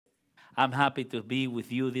I'm happy to be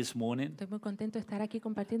with you this morning. Estoy muy contento de estar aquí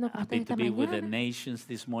compartiendo con Happy ustedes to esta be with the mañana. nations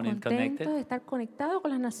this morning Contento connected. de estar conectado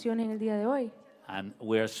con las naciones en el día de hoy. And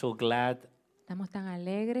we are so glad. Estamos tan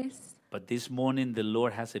alegres. But this morning the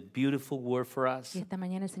Lord has a beautiful word for us. Y esta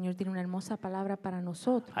mañana el Señor tiene una hermosa palabra para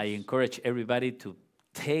nosotros. I encourage everybody to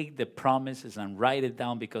take the promises and write it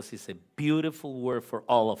down because it's a beautiful word for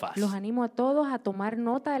all of us. Los animo a todos a tomar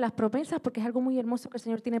nota de las promesas porque es algo muy hermoso que el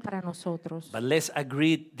Señor tiene para nosotros. But let's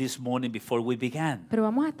agree this morning before we begin. Pero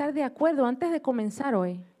vamos a estar de acuerdo antes de comenzar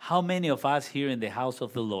hoy. How many of us here in the house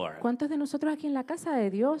of the Lord, ¿Cuántos de nosotros aquí en la casa de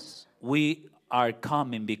Dios we are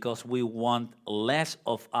coming because we want less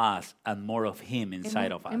of us and more of Him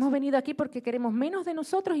inside of us? hemos venido aquí porque queremos menos de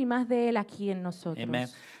nosotros y más de Él aquí en nosotros? Amen.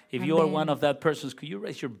 If you are Amén. one of that persons, could you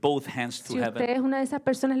raise your both hands to Si usted heaven? es una de esas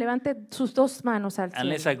personas, levante sus dos manos al And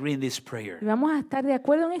let's cielo. agree in this prayer. Y vamos a estar de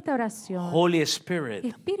acuerdo en esta oración. Holy Spirit,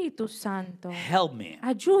 Espíritu Santo, help me.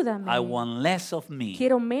 ayúdame. I want less of me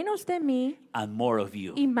Quiero menos de mí and more of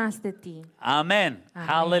you. y más de ti. Amen. Amén.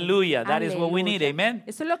 Hallelujah. That is what we need. Aleluya. Amen.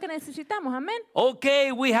 Eso es lo que necesitamos. Amén.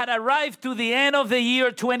 Okay, we had arrived to the end of the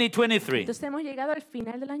year 2023. Entonces hemos llegado al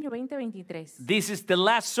final del año 2023. This is the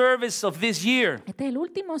last service of this year. Este es el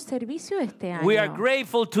último servicio de este año. We are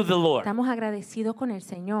grateful to the Lord. Estamos agradecidos con el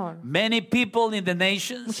Señor. Many people in the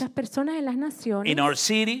nations, Muchas personas en las naciones, in our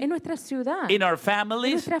city, en nuestra ciudad, in our en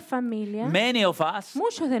families, nuestra familia, many of us,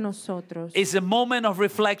 muchos de nosotros. it's a moment of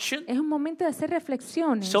reflection. Es un momento de hacer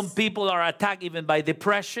reflexiones. Some people are attacked even by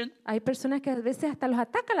depression, Hay personas que a veces hasta los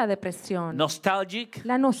ataca la depresión, nostalgic.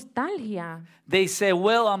 la nostalgia. They say,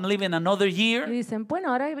 well, I'm living another Y year. dicen, bueno,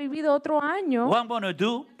 ahora he vivido otro año. What I'm going to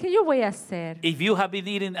do, ¿Qué yo voy a hacer? if you have been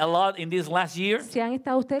eating a lot in this last year, Si han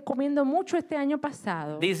estado ustedes comiendo mucho este año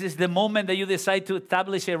pasado, this is the moment that you decide to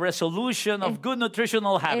establish a resolution of good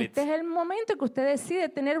nutritional habits. este es el momento que usted decide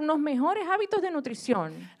tener unos mejores hábitos de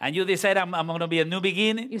nutrición. And you decide, I'm going to be a new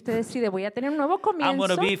beginning. Y usted decide, voy a tener un nuevo I'm going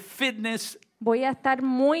comienzo. to be fitness Voy a estar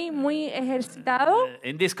muy ejercitado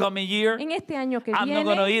in this coming year. en este año que I'm not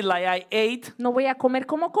going to viene. eat like I ate. No voy a comer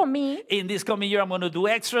como comí. In this coming year, I'm going to do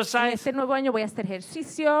En exercise. este nuevo año voy a hacer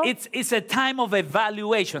ejercicio. It's a time of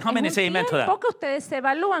evaluation. How many Es say un amen to that? tiempo que ustedes se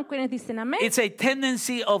evalúan, quienes dicen amén. It's a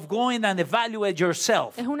tendency of going and evaluate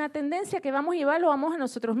yourself. Es una tendencia que vamos y evaluamos a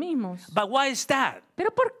nosotros mismos. But why is that?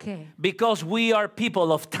 ¿Pero por qué? Because we are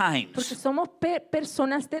people of Porque times. somos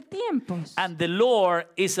personas de tiempos. And the Lord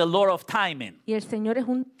is a Lord of timing. Y el Señor es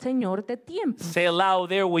un Señor de tiempos. Say aloud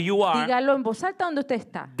there where you are. Dígalo en voz alta donde usted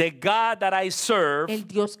está. The God that I serve El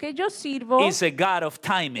Dios que yo sirvo is a God of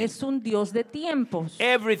timing. es un Dios de tiempos.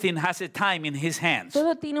 Everything has a time in His hands.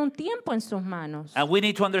 Todo tiene un tiempo en sus manos. And we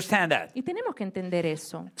need to understand that. Y tenemos que entender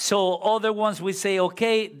eso. So other ones we say,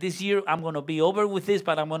 okay, this year I'm going to be over with this,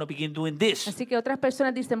 but I'm going to begin doing this. Así que otras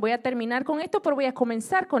personas dicen, voy a terminar con esto, pero voy a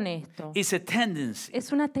comenzar con esto. It's a tendency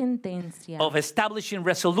Es una tendencia of establishing de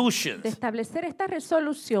resolutions. establecer estas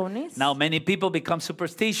resoluciones. Now many people become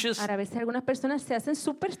superstitious. Ahora a veces algunas personas se hacen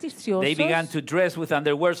supersticiosos. They began to dress with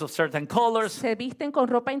underwears of certain colors. Se visten con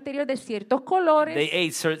ropa interior de ciertos colores. They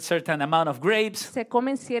ate certain amount of grapes. Se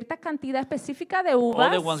comen cierta cantidad específica de uvas.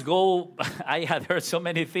 Other ones go, I had heard so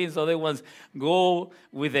many things, other ones go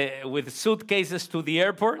with suitcases to the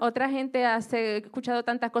airport Otra gente he escuchado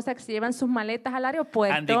tantas cosas que se llevan sus maletas al and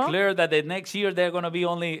aeropuerto declare that the next year they're going to be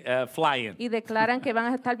only flying. y declaran que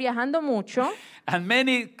van a estar viajando mucho And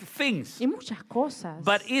many things. y muchas cosas.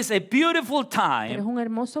 But it's a beautiful Pero es time un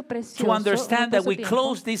hermoso, precioso, to understand un that we hermoso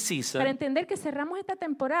close tiempo this para season entender que cerramos esta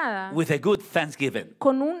temporada with a good Thanksgiving.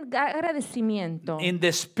 con un agradecimiento. In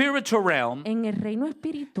the spiritual realm, En el reino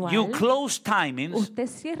espiritual, you close timings usted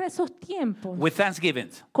cierra esos tiempos with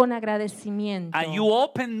Thanksgivings. con agradecimiento. And you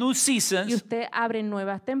open new Y seasons usted abre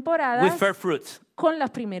nuevas with temporadas fair fruits. con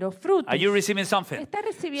los primeros frutos. Are you receiving something? Está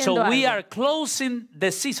recibiendo So we algo. are closing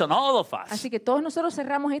the season, all of us. Así que todos nosotros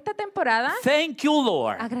cerramos esta temporada Thank you,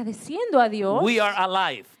 Lord. agradeciendo a Dios. We are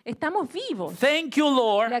alive. Estamos vivos. Thank you,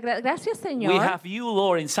 Lord. Gracias, Señor. We have you,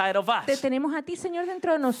 Lord, inside of Te us. tenemos a ti, Señor,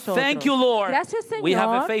 dentro de nosotros. Thank you, Lord. Gracias, Señor. We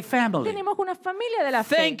have a faith family. Tenemos una familia de la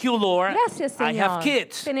fe. Thank you, Lord. Gracias, I Señor. have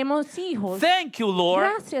kids. Tenemos hijos. Thank you, Lord,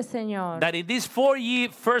 Gracias, Señor. that in these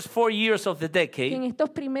first 4 years of the Que en decade, estos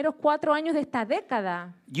primeros 4 años de esta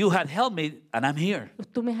década, you had helped me and I'm here.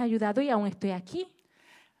 tú me has ayudado y aún estoy aquí.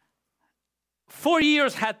 4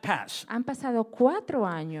 years had passed Han pasado 4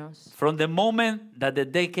 años from the moment that the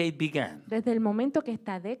decade began. desde el momento que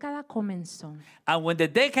esta década comenzó. And when the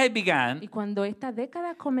decade Y began, cuando esta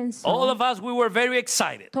década comenzó, all of us, we were very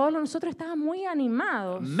excited. todos nosotros estábamos muy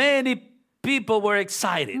animados. Many People were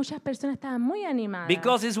excited Muchas personas estaban muy animadas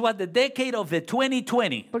because it was the decade of the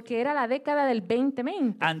 2020. porque era la década del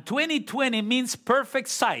 2020. And 2020 means perfect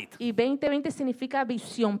sight. Y 2020 significa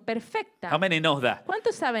visión perfecta. How many know that?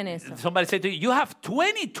 ¿Cuántos saben eso? Somebody said to you, you have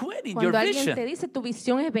 2020 in your Cuando alguien te vision. dice tu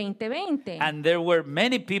visión es 2020. And there were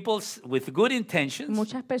many people with good intentions.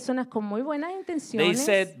 Muchas personas con muy buenas They intenciones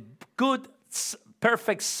said, good,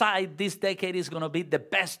 perfect sight, this decade is going to be the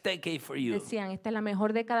best decade for you. decían, esta es la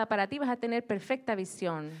mejor década para ti, vas a tener perfecta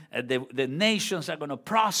visión. The nations are going to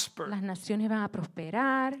prosper. Las naciones van a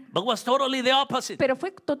prosperar. But it was totally the opposite. Pero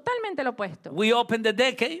fue totalmente lo opuesto. We opened the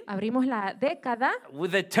decade Abrimos la década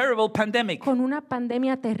with a terrible pandemic con una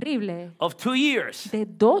pandemia terrible of 2 years. de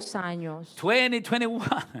 2 años. 2021.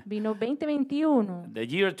 Vino 2021, The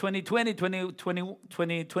year 2020,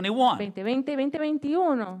 2021. 2020 y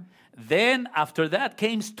 2021. Then after that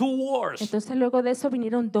came 2 wars. Entonces luego de eso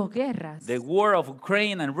vinieron 2 guerras. The war of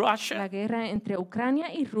Ukraine and La Russia. guerra entre Ucrania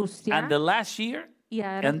y Rusia. And the last year, Y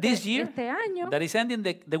ahora and this year, este año that is ending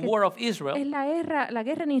the war of es Israel la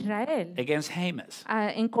guerra en Israel against Hamas.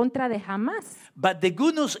 en contra de Hamas. But the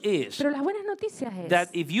good news is Pero las buenas noticias that es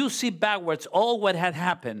if you see backwards all what had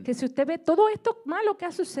happened que si usted ve todo esto malo que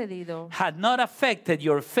ha sucedido, had not affected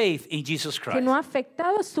your faith in Jesus que Christ. no ha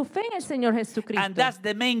afectado su fe en el Señor And Jesucristo. that's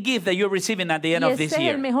the main gift that you're receiving at the Y end of ese this es el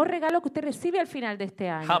year. mejor regalo que usted recibe al final de este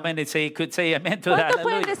año. How many could say amen to that? ¿Cuántos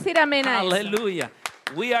pueden decir amén a eso? Hallelujah.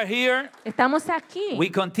 We are here. Estamos aquí.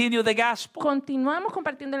 We continue the gospel. Continuamos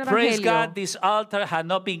compartiendo el Praise evangelio. God, this altar had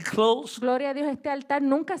not been closed. Gloria a Dios, este altar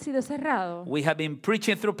nunca ha sido cerrado. We have been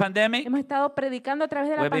preaching through pandemic. Hemos estado predicando a través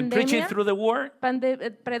de We la have been preaching pandemia. through the war.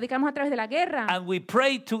 Predicamos a través de la guerra. And we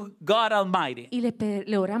pray to God Almighty Y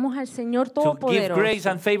le oramos al Señor to give Todopoderoso. grace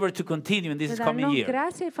and favor to continue in De this coming darnos year.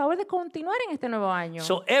 gracia y favor de continuar en este nuevo año.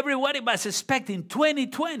 So everybody was expecting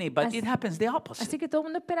 2020, but it happens the opposite. Así que todo el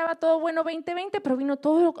mundo esperaba todo bueno 2020, pero vino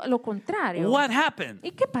todo lo contrario. What happened?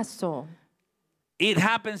 ¿Y qué pasó? It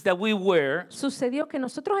happens that we were Sucedió que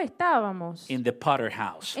nosotros estábamos in the Potter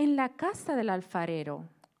house. en la casa del alfarero.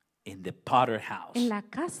 In the Potter house. En la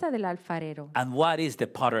casa del alfarero. And what is the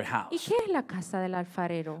Potter ¿Y house? qué es la casa del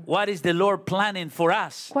alfarero? What is the Lord planning for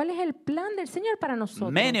us? ¿Cuál es el plan del Señor para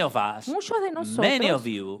nosotros? Many of us, Muchos de nosotros, many of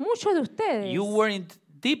you, muchos de ustedes, you were in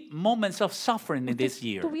deep moments of suffering in this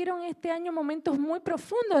year. tuvieron este año momentos muy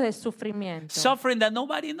profundos de sufrimiento. Suffering that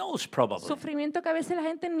nobody knows, probably. Sufrimiento que a veces la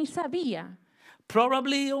gente ni sabía.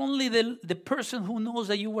 Probably only the person who knows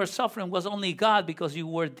that you were suffering was only God because you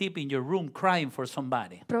were deep in your room crying for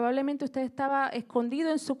somebody. Probablemente usted estaba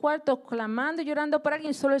escondido en su cuarto clamando y llorando por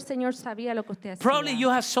alguien, solo el Señor sabía lo que usted hacía. Probably you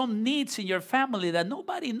have some needs in your family that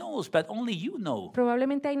nobody knows, but only you know.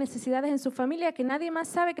 Probablemente hay necesidades en su familia que nadie más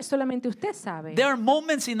sabe, que solamente usted sabe. There are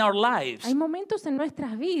moments in our lives Hay momentos en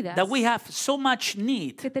nuestras vidas that we have so much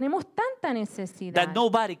need que tenemos tanta necesidad that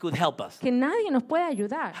nobody could help us. que nadie nos puede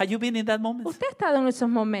ayudar. Have you been in that moment? Usted ha estado en esos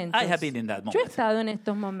momentos. I have been in that Yo he moment. estado en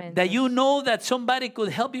estos momentos. That you know that somebody could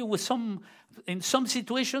help you with in some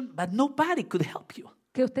situation, but nobody could help you.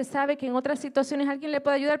 Que usted sabe que en otras situaciones alguien le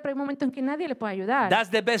puede ayudar, pero hay momentos en que nadie le puede ayudar. That's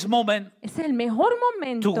the best moment Ese es el mejor to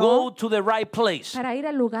momento go to the right place, para ir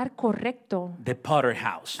al lugar correcto, the Potter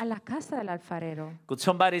house. a la casa del alfarero. Could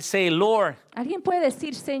somebody say, Lord, Alguien puede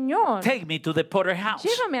decir, Señor, take me to the Potter house.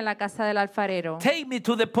 llévame a la casa del alfarero. Take me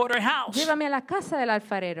to the Potter house. Llévame a la casa del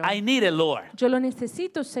alfarero. I need it, Lord. Yo lo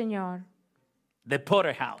necesito, Señor, The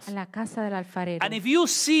Potter house. a la casa del alfarero. And if you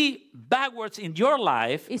see backwards in your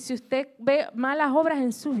life, Y si usted ve malas obras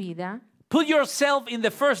en su vida, put yourself in the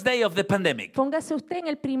first day of the pandemic. póngase usted en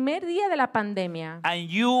el primer día de la pandemia. And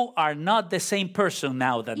you are not the same person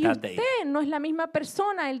now than Y that day. usted no es la misma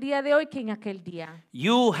persona el día de hoy que en aquel día.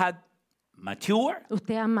 You had matured.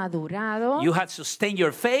 Usted ha madurado. You had sustained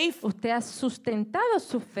your faith. Usted ha sustentado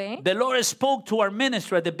su fe. The Lord spoke to our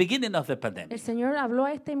ministry at the beginning of the El pandemic. Señor habló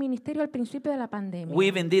a este ministerio al principio de la pandemia. We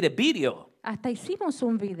even did a video, Hasta hicimos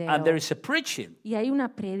un video. and there is a preaching. Y hay una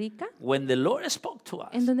prédica When the Lord spoke to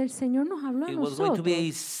en us, donde el Señor nos habló a it was going to nosotros be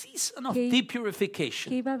a season of que- deep que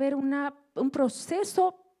purification. iba a haber un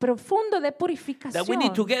proceso profundo de That we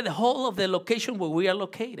need to purificación. get hold of the location where we are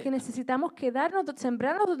Que located. necesitamos quedarnos,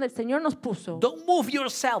 sembrarnos donde el Señor nos puso. Don't move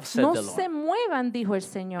yourself, said No the se Lord. muevan, dijo el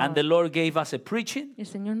Señor. And the Lord gave us a preaching El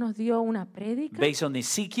Señor nos dio una prédica based on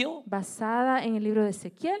Ezekiel. basada en el libro de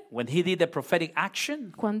Ezequiel. When he did the prophetic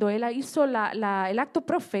action Cuando él hizo el acto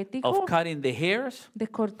profético of cutting the hairs de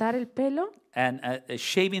cortar el pelo and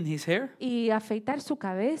shaving his hair. y afeitar su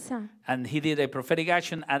cabeza. And he did a prophetic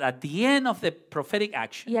action. And at the end of the prophetic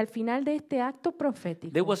action, Y al final de este acto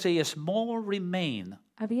profético there was a small remain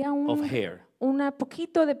había of hair. un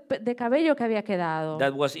poquito de cabello que había quedado,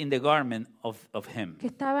 that was in the garment of him. que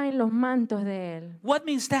estaba en los mantos de él. What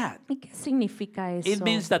means that? ¿Y qué significa eso? It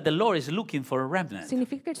means that the Lord is looking for a remnant.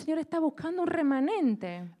 Significa que el Señor está buscando un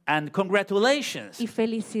remanente. And congratulations, Y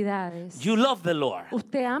felicidades. you love the Lord.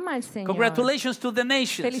 Usted ama al Señor. Congratulations to the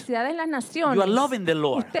nations. Felicidades las naciones. You are loving the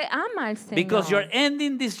Lord Usted ama al Señor. because you're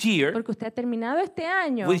ending this year Porque usted ha terminado este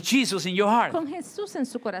año with Jesus in your heart. con Jesús en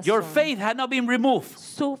su corazón. Your faith had not been removed.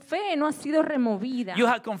 Su fe no ha sido removida. You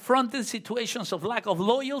have confronted situations of lack of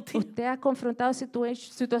loyalty, Usted ha confrontado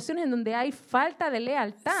situaciones en donde hay falta de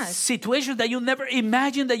lealtad. situations that you never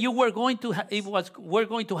imagined that you were going to were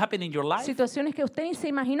going to happen in your life. Situaciones que usted ni se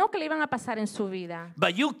imaginó que le iban a pasar en su vida.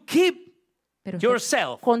 But you keep Pero usted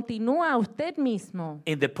yourself continúa usted mismo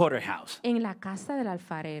in the potter house. en la casa del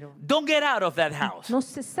alfarero. Don't get out of that house, No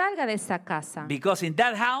se salga de esa casa. because in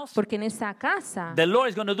that house, Porque en esa casa the Lord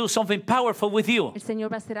is going to do something powerful with you el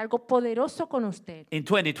Señor va a hacer algo poderoso con usted in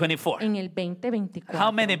 2024. en el 2024.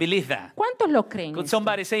 How many believe that? ¿Cuántos lo creen? Could esto?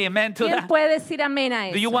 somebody say amen to ¿Quién that? puede decir amén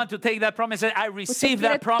a Do you eso? want to take that promise? I ¿Usted receive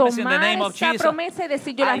quiere that promise in the tomar name of esa Jesus. promesa y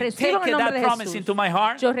decir yo la I recibo take en el nombre that de promise Jesús? into my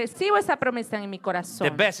heart. Yo recibo esa promesa en mi corazón.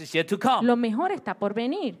 The best is yet to come. Lo mejor está por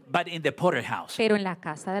venir, But in the potter house. pero en la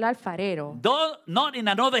casa del alfarero. Not in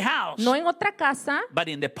another house, No en otra casa, but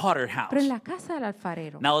in the potter house. pero en la casa del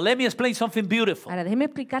alfarero. Now let me explain something beautiful. Ahora déjeme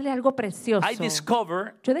explicarle algo precioso. I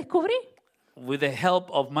discovered, Yo descubrí, with the help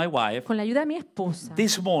of my wife, con la ayuda de mi esposa,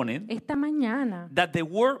 this morning, esta mañana, that the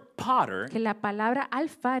word potter, que la palabra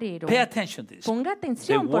alfarero, pay attention to this, ponga the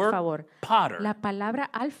atención por word favor, potter la palabra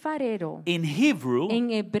alfarero in Hebrew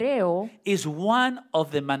en hebreo is one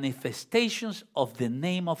of the manifestations of the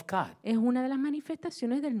name of God. es una de las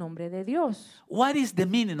manifestaciones del nombre de Dios. What is the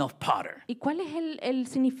meaning of potter? ¿Y cuál es el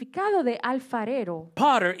significado de alfarero?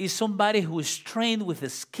 Potter is somebody who is trained with the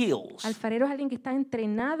skills Alfarero es alguien que está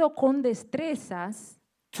entrenado con destrezas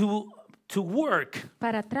to work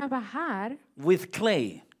para trabajar with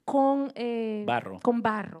clay. con Barro. con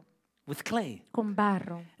barro. With clay. Con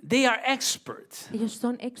barro. They are experts. Ellos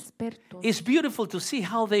son expertos. It's beautiful to see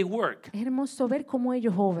how they work. Es hermoso ver cómo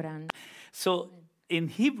ellos obran. So in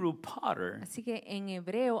Hebrew, potter, Así que en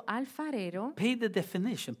hebreo, alfarero, pay the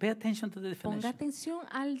definition, pay attention to the ponga definition, atención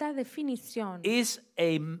a la definición. is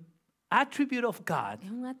a attribute of God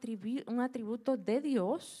Es un atributo de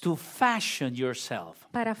Dios to fashion yourself,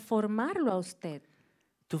 para formarlo a usted.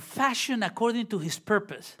 to fashion according to his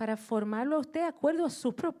purpose. Para formarlo a usted de acuerdo a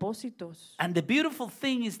sus propósitos. And the beautiful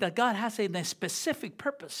thing is that God has a specific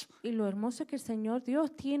purpose. Y lo hermoso es que el Señor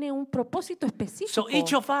Dios tiene un propósito específico. So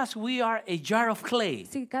each of us, we are a jar of clay.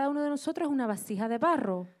 Así que cada uno de nosotros es una vasija de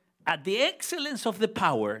barro. At the excellence of the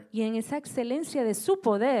power Y en esa excelencia de su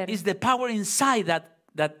poder is the power inside that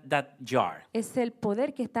jar. es el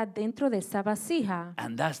poder que está dentro de esa vasija.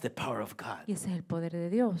 And that's the power of God. Y ese es el poder de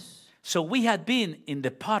Dios. So we had been in the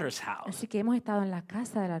potter's house. Así que hemos estado en la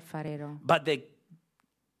casa del alfarero. But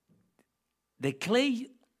the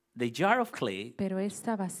clay, the jar of clay, Pero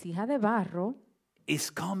esta vasija de barro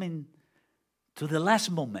is coming to the last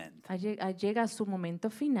moment llega a su momento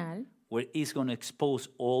final where it's going to expose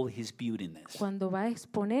all his beautiness. cuando va a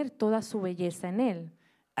exponer toda su belleza en él.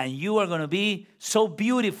 And you are going to be so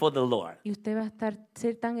beautiful, the Lord, Y usted va a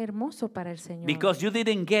ser tan hermoso para el Señor. because you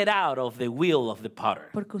didn't get out of the wheel of the potter.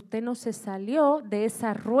 Porque usted no se salió de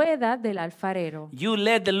esa rueda del alfarero. You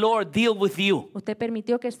let the Lord deal with you. Usted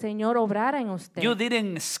permitió que el Señor obrara en usted. You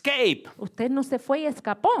didn't escape. Usted no se fue y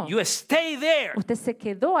escapó. You stay there. Usted se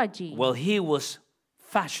quedó allí Well, he was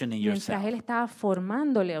fashioning mientras yourself. Él estaba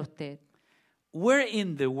formándole a usted. Where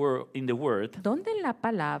in the word ¿Dónde en la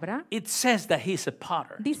palabra it says that he's a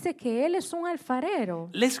potter? dice que Él es un alfarero?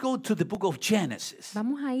 Let's go to the book of Genesis.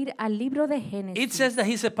 Vamos a ir al libro de It Génesis. says that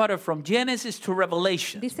he's a potter from Genesis to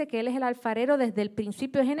Revelation. Dice que Él es el alfarero desde el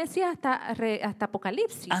principio de Génesis hasta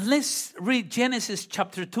Apocalipsis. And let's read Genesis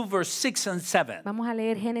chapter 2, verse 6 and 7. Vamos a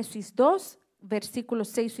leer Génesis 2, versículos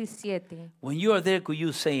 6 y 7. When you are there, could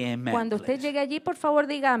you say amen? Cuando usted please? llegue allí, por favor,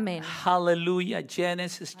 diga amén. Hallelujah.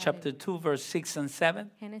 Genesis chapter 2, verse 6 and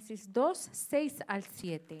 7. Génesis 2, 6 al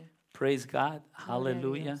 7. Praise God. Gloria a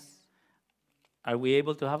Hallelujah. Dios. Are we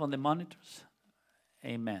able to have on the monitors?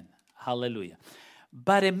 Amen. Hallelujah.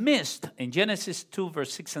 But a mist, in Genesis 2,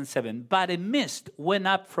 verse 6 and 7, but a mist went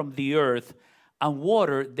up from the earth and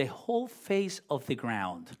watered the whole face of the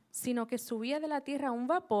ground. Sino que subía de la tierra un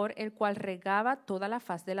vapor, el cual regaba toda la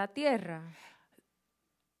faz de la tierra.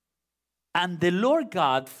 And the Lord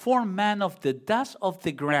God formed man of the dust of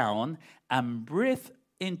the ground and breathed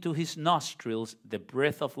into his nostrils the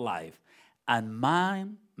breath of life. And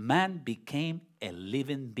man became a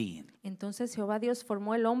living being. Entonces Jehová Dios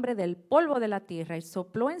formó el hombre del polvo de la tierra y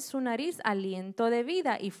sopló en su nariz aliento de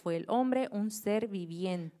vida y fue el hombre un ser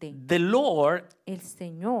viviente. The Lord El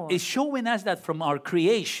Señor is showing us that from our nos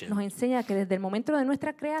creation, enseña que desde el momento de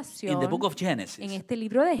nuestra in creación, the book of en Genesis, este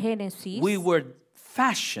libro de Génesis, we were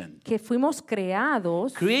fashioned, que fuimos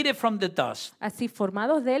creados, created from the dust. así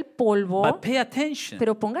formados del polvo, But pay attention,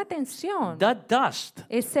 pero ponga atención, that dust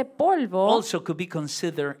ese polvo also could be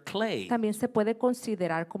considered clay también se puede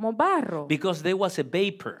considerar como barro, because there was a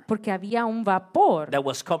vapor porque había un vapor that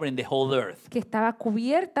was covering the whole earth. que estaba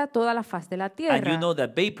cubierta toda la faz de la And tierra. you know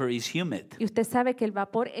that vapor is humid. Y usted sabe que el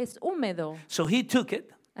vapor es húmedo. So he took it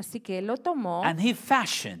Así que él lo tomó and he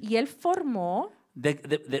fashioned y él formó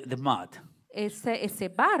the mud, ese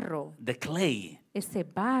barro, the clay. ese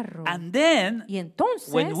barro. And then Y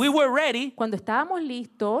entonces, when we were ready, cuando estábamos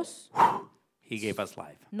listos, he gave us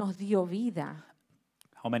life. nos dio vida.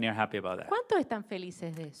 How many are happy about that? ¿Cuántos están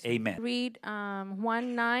felices de eso? Amen. Read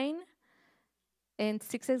 1:9 and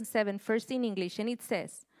 6 and 7, first in English, and it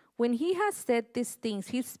says, "When he has said these things,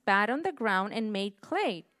 he spat on the ground and made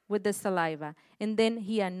clay with the saliva, and then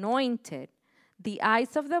he anointed the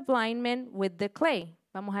eyes of the blind men with the clay."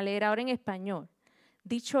 Vamos a leer ahora en español.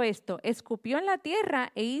 Dicho esto, escupió en la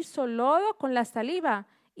tierra e hizo lodo con la saliva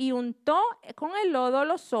y untó con el lodo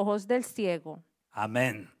los ojos del ciego.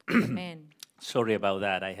 Amen. Amén. Sorry about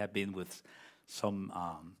that. I have been with some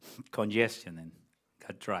congestion and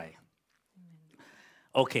got dry.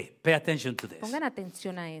 Okay, pay attention to this. Pongan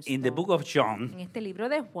atención a esto. In the book of John, En este libro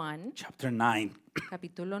de Juan, chapter 9,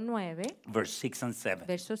 capítulo 9, verse 6 and 7,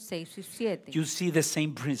 versos 6 y 7. you see the same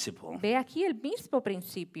principle Ve aquí el mismo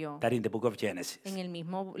principio that in the book of Genesis. en el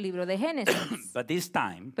mismo libro de Génesis. But this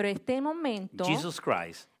time, Pero este momento, Jesus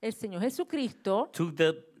Christ el Señor Jesucristo took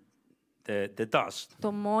the dust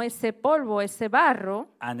tomó ese polvo, ese barro,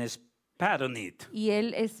 and spat on it y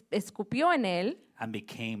él escupió en él and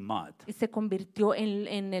became mud y se convirtió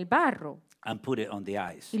en el barro and put it on the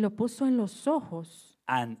eyes y lo puso en los ojos.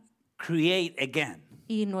 and create again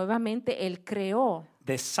Y nuevamente él creó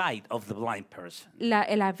the sight of the blind person.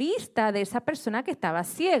 la vista de esa persona que estaba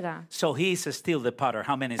ciega. So he is still the potter.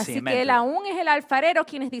 How many say Así amen? que él to that? aún es el alfarero,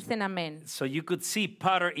 quienes dicen amén. So you could see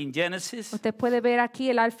potter in Genesis. Usted puede ver aquí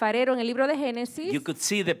el alfarero en el libro de Génesis. You could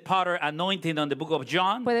see the potter anointing on the book of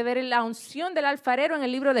John. Puede ver la unción del alfarero en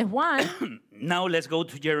el libro de Juan. Now let's go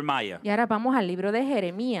to Jeremiah, Y ahora vamos al libro de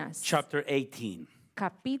Jeremías, chapter 18,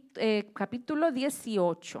 capítulo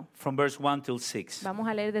 18. from verse 1 till 6. Vamos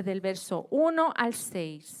a leer desde el verso 1 al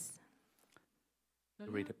 6.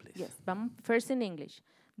 Read it, please. Yes, vamos first in English.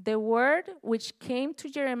 The word which came to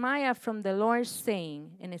Jeremiah from the Lord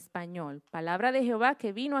saying, en español, palabra de Jehová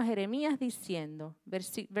que vino a Jeremías diciendo,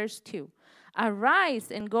 verse 2,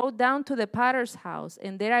 Arise and go down to the potter's house,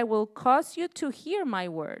 and there I will cause you to hear my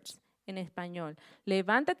words. En español,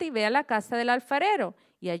 levántate y ve a la casa del alfarero,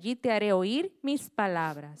 y allí te haré oír mis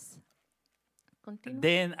palabras. Continúa.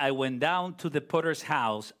 Then I went down to the potter's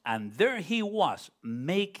house, and there he was,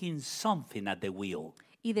 making something at the wheel.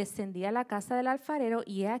 Y descendí a la casa del alfarero,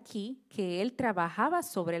 y he aquí que él trabajaba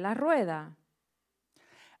sobre la rueda.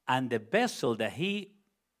 And the vessel that he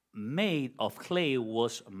made of clay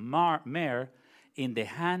was mere in the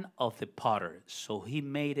hand of the potter. So he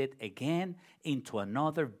made it again into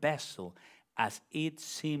another vessel, as it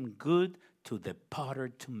seemed good to the potter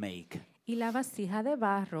to make. Y la vasija de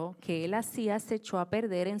barro que él hacía se echó a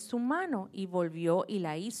perder en su mano, y volvió y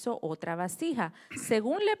la hizo otra vasija,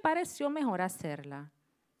 según le pareció mejor hacerla.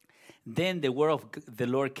 Then the word of the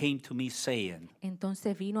Lord came to me, saying,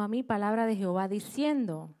 Entonces vino a mí palabra de Jehová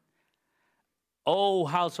diciendo, O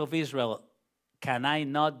house of Israel, can I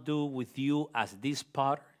not do with you as this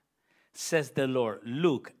potter? Says the Lord,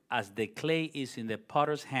 look, as the clay is in the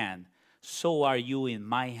potter's hand, so are you in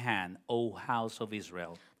my hand, O house of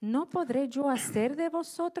Israel. ¿No podré yo hacer de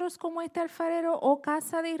vosotros como este alfarero, oh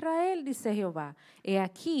casa de Israel? Dice Jehová. He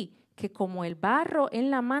aquí que como el barro en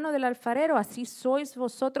la mano del alfarero, así sois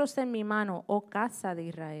vosotros en mi mano, oh casa de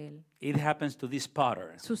Israel. It happens to this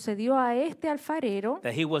potter Sucedió a este alfarero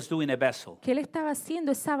that he was doing a vessel, que él estaba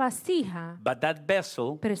haciendo esa vasija, but that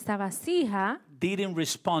vessel pero esta vasija didn't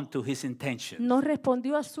respond to his intention, no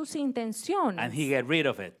respondió a sus intenciones and he got rid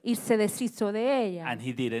of it, y se deshizo de ella. and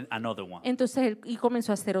he did another one. Entonces él y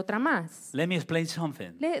comenzó a hacer otra más. Let me explain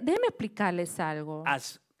something. Déjeme explicarles algo.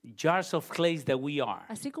 As jars of clay that we are,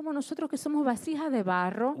 Así como nosotros que somos vasijas de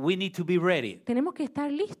barro, we need to be ready, tenemos que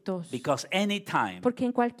estar listos. because anytime Porque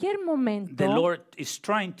en cualquier momento the Lord is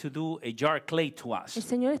trying to do a jar clay to el us,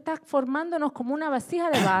 Señor está formándonos como una vasija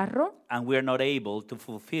de barro and we are not able to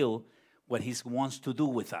fulfill what He wants to do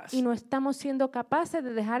with us. Y no estamos siendo capaces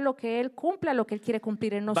de dejar lo que Él cumpla, lo que Él quiere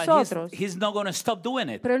cumplir en But nosotros. he's not going to stop doing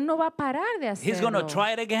it. Pero Él no va a parar de He's going to hacerlo.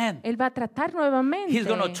 try it again. Él va a tratar nuevamente. He's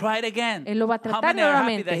going to try it again. Él lo va a How tratar many are happy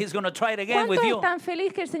nuevamente. that He's going to try it again with ¿Cuántos you? están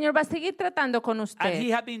felices que el Señor va a seguir tratando con And usted?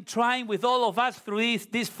 He has been trying with all of us through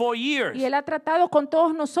these 4 years. Y Él ha tratado con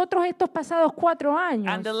todos nosotros estos pasados 4 años.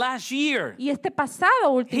 And the last year, Y este pasado He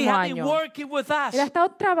último has been año. working with us Él ha estado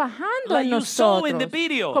trabajando like en you saw in the nosotros.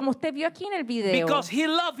 video. Como usted vio aquí en el video. Because He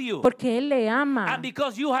loves you. Porque Él le ama. And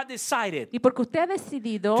because you have decided Y porque usted ha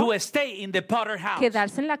decidido to stay in the potter house.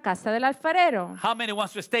 quedarse en la casa del alfarero. How many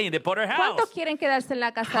wants to stay in the potter ¿Cuántos house? quieren quedarse en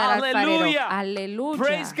la casa del alfarero? Hallelujah. Aleluya.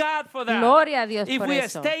 Praise God for that. Gloria a Dios If por we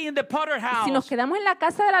eso. stay in the potter Si nos house, quedamos en la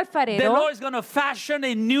casa del the alfarero, Lord is going to fashion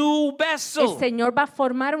a new el vessel. Señor va a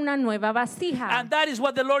formar una nueva vasija. And that is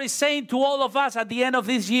what the Lord is saying to all of us at the end of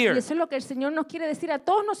this Y year. eso es lo que el Señor nos quiere decir a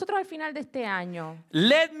todos nosotros al final de este año.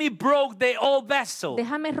 Let me break the old vessel.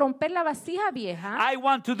 Déjame romper la vasija vieja. I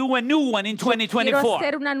want to do a new one in Quiero 2024.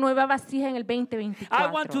 hacer una nueva vasija en el I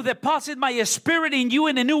want to 2024. deposit my spirit in you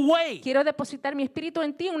in a new way. Quiero depositar mi espíritu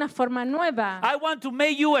en ti en una forma nueva. I want to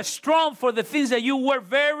make you strong for the things that you were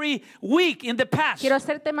very weak in the past. Quiero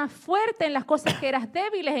hacerte más fuerte en las cosas que eras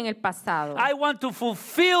débiles en el pasado. I want to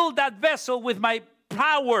fulfill that vessel with my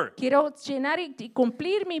power. Quiero llenar y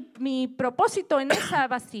cumplir mi propósito en esa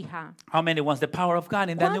vasija. How many wants the power of God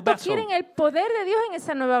in that new ¿Cuántos vessel? quieren el poder de Dios en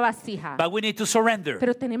esa nueva vasija? But we need to surrender.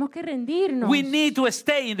 Pero tenemos que rendirnos. We need to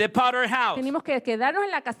stay in the potter house. Tenemos que quedarnos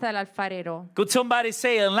en la casa del alfarero. Could somebody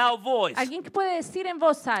say in loud voice, Alguien que puede decir en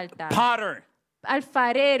voz alta, Potter,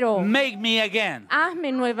 alfarero, make me again.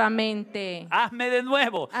 hazme nuevamente. Hazme de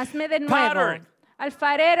nuevo. Hazme de Potter, nuevo.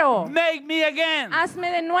 Alfarero, make me again.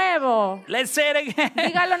 hazme de nuevo. Let's say it again.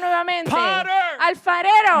 Dígalo nuevamente. Potter,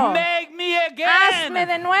 Alfarero, make me hazme again.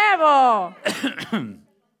 de nuevo.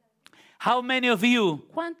 How many of you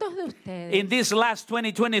 ¿Cuántos de ustedes in this last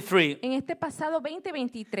 2023, en este pasado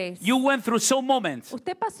 2023 you went through some moments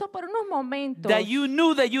usted pasó por unos momentos that you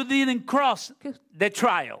knew that you didn't cross que, the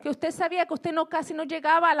trial, que usted sabía que usted no casi no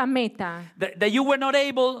llegaba a la meta, that you were not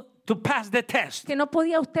able to pass the test, que no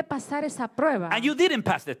podía usted pasar esa prueba and you didn't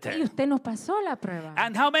pass the y test? usted no pasó la prueba?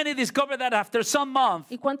 And how many discovered that after some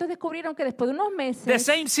months, ¿Y cuántos descubrieron que después de unos the meses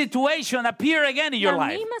same situation appeared again in your la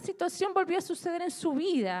life, misma situación volvió a suceder en su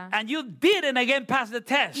vida and you didn't again pass the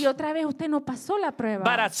test, y otra vez usted no pasó la prueba?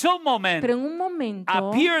 but at some moment Pero en un momento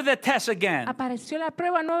appeared the test again, apareció la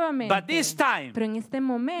prueba nuevamente. but this time Pero en este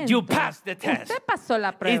momento you passed the test. usted pasó la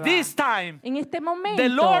Is prueba. this time En este momento the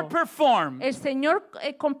Lord performed el Señor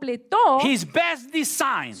completó His best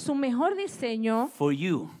design su mejor diseño for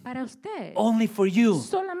you, para usted. only for you.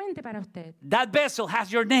 Solamente para usted. That vessel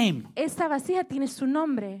has your name. Esa vasija tiene su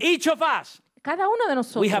nombre. Each of us, Cada uno de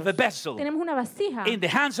nosotros we have a vessel tenemos una vasija. in the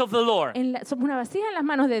hands of the Lord Somos una vasija en las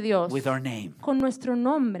manos de Dios. with our name. Con nuestro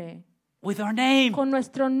nombre. With our name. Con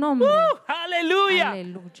nuestro nombre. Woo, hallelujah.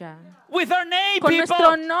 Aleluya. With our name, Con people.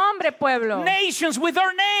 nuestro nombre, pueblo. Nations with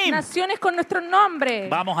our name. Naciones con nuestro nombre.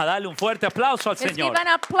 Vamos a darle un fuerte aplauso al Let's Señor. give an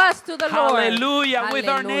applause to the Lord. Hallelujah, with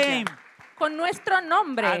our Aleluya. name. Con nuestro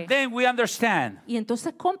nombre. And then we understand Y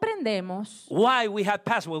entonces comprendemos why we have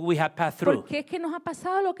passed what we have passed through. por qué es que nos ha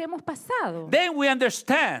pasado lo que hemos pasado. Then we Y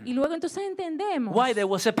understand luego entonces entendemos why there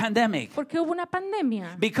was a pandemic. por qué hubo una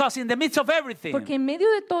pandemia. Because in the midst of everything, Porque en medio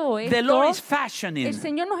de todo the Lord is esto, fashioning. el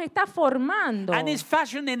Señor nos está formando. And He's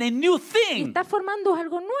fashioning a new Y thing. está formando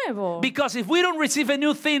algo nuevo. Because if we don't receive a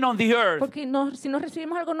new thing on the earth, Porque si no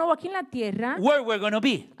recibimos algo nuevo aquí en la tierra, where we're going to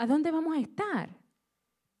be? ¿a dónde vamos a estar?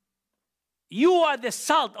 You are the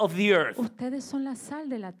salt of the earth. Ustedes son la sal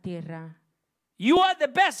de la tierra. You are the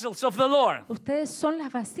vessels of the Lord. Ustedes son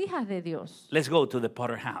las vasijas de Dios. Let's go to the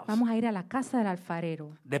potter house. Vamos a ir a la casa del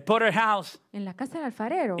alfarero. The potter house En la casa del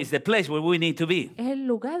alfarero is the place where we need to be. es el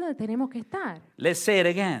lugar donde tenemos que estar. Let's say it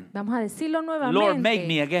again. Vamos a decirlo nuevamente. Lord, make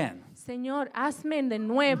me again. Señor, hazme de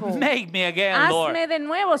nuevo. Make me again, Lord. Hazme de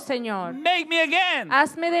nuevo, Señor. Make me again.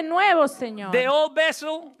 Hazme de nuevo, Señor. The old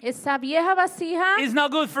vessel Esa vieja vasija is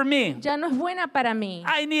not good for me. ya no es buena para mí.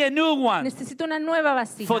 I need a new one Necesito una nueva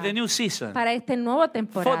vasija for the new season, para esta nueva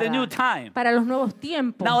temporada, for the new time. para los nuevos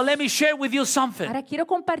tiempos. Now let me share with you something. Ahora quiero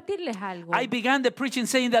compartirles algo. I began the preaching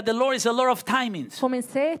saying that the Lord is a Lord of timings.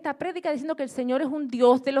 Comencé esta prédica diciendo que el Señor es un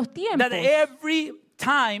Dios de los tiempos. That every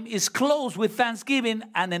time is closed with thanksgiving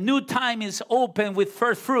and a new time is open with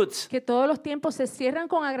first fruits. Que todos los tiempos se cierran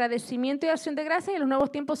con agradecimiento y acción de gracias y los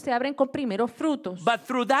nuevos tiempos se abren con primeros frutos. But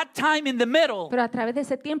through that time in the middle, Pero a través de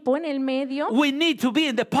ese tiempo en el medio, we need to be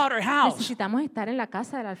in the potter house. necesitamos estar en la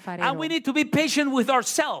casa del alfarero. And we need to be patient with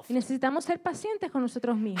ourselves. Y necesitamos ser pacientes con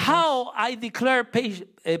nosotros mismos. How I declare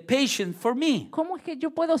patience for me. ¿Cómo es que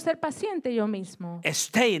yo puedo ser paciente yo mismo?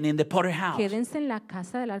 Staying in the potter house. Quédense en la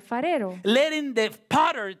casa del alfarero. Letting the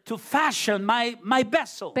potter to fashion my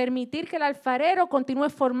vessel. Permitir que el alfarero continúe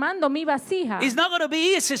formando mi vasija. It's not going to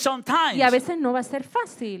be easy sometimes. Y a veces no va a ser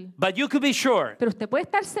fácil. But you could be sure Pero usted puede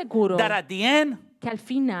estar seguro that at the end, que al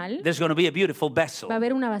final there's going to be a beautiful vessel. va a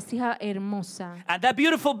haber una vasija hermosa. And that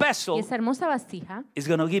beautiful Y vessel esa hermosa vasija is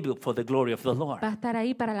going to give you for the glory of the Lord. va a estar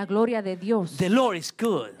ahí para la gloria de Dios. The Lord is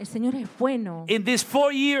good. El Señor es bueno. In these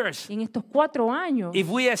 4 years, Y en estos 4 años, if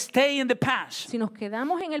we stay in the past, si nos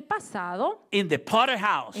quedamos en el pasado, in the potter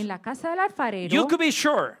house, en la casa del alfarero, you could be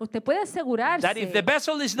sure usted puede asegurarse that if the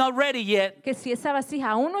vessel is not ready yet, que si esa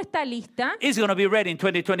vasija aún no está lista, it's going to be ready in va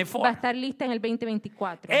a 2024. estar lista en el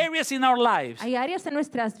 2024. Areas in our lives Hay áreas en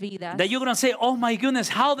nuestras vidas that you're going to say, oh my goodness,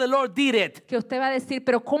 how the Lord did it. que usted va a decir,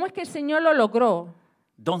 pero ¿cómo es que el Señor lo logró?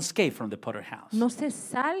 Don't escape from the potter house. No se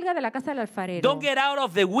salga de la casa del alfarero. Don't get out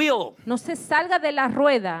of the wheel. No se salga de la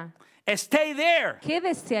rueda. Stay there.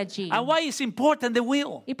 Quédese allí. And why is important the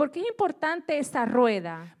wheel? ¿Y por qué es importante esa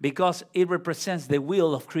rueda? Because it represents the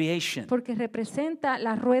wheel of creation. Porque representa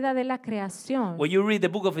la rueda de la creación. When you read the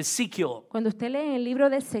book of Ezekiel, Cuando usted lee en el libro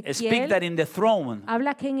de speak Ezequiel, that in the throne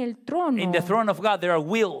habla que en el trono, of God, there are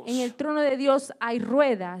wheels. en el trono de Dios hay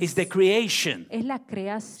ruedas. It's the creation. Es la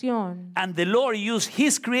creación. And the Lord used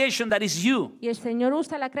His creation, that is you, Y el Señor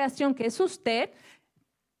usa la creación que es usted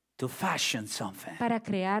to fashion something. para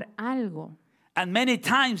crear algo. And many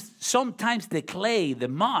times, sometimes the clay, the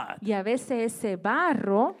mud, Y a veces ese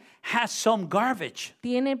barro has some garbage.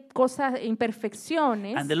 tiene cosas,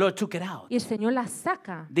 imperfecciones, And the Lord took it out. y el Señor las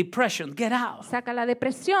saca. Depression, get out. Saca la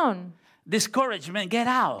depresión. Discouragement, get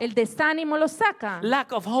out. El desánimo lo saca.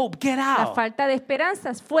 Lack of hope, get La out. falta de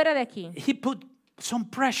esperanzas fuera de aquí. He put some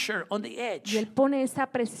pressure on the Y edge, Él pone esa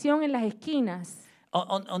presión en las esquinas,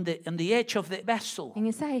 on the edge of the vessel. en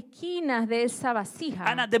esas esquinas de esa And vasija.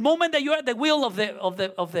 at the moment that you're at the wheel of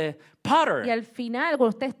the potter, Y al final, cuando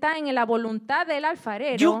usted está en la voluntad del you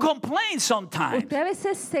alfarero, complain sometimes. usted a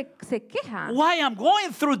veces se queja. Why I'm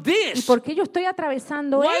going through ¿Y this? por qué yo estoy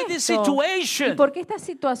atravesando Why this esto? situation ¿Y por qué esta for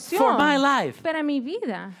situación my life? para mi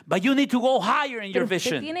vida? But you need to go higher in Pero your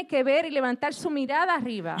usted vision. tiene que ver y levantar su mirada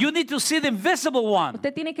arriba. You need to see the invisible one,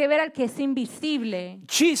 Usted tiene que ver al que es invisible,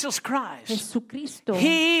 Jesus Christ. Jesucristo.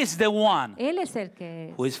 He is the one Él es el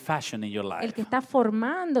que who is fashioning your el life. que está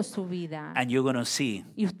formando su vida. And you're going to see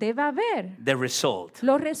Y usted va a ver the result.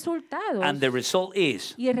 los resultados. And the result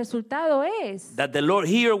is Y el resultado es that the Lord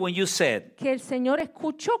heard when you said, que el Señor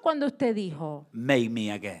escuchó cuando usted dijo, make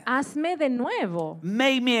me again. hazme de nuevo,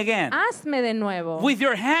 Make me again. hazme de nuevo. With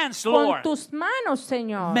your hands, Con Lord. tus manos,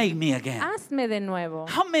 Señor, Make me again. hazme de nuevo.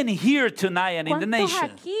 How many here tonight and in the ¿Cuántos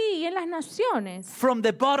nation, aquí y en las naciones, from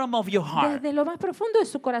the bottom of your heart, desde lo más profundo de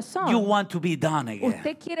su corazón, you want to be done again?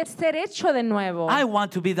 usted quiere ser hecho de nuevo? I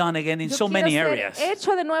want to be done again in Yo so quiero many ser areas.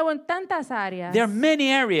 hecho de nuevo en tantas áreas. There are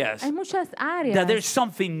many areas Hay muchas áreas that there's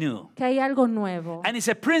something new. que hay algo nuevo. And it's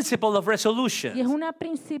a principle of Y resolution.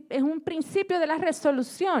 es un principio de las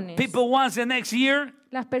resoluciones. People want the next year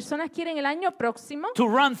Las personas quieren el año próximo to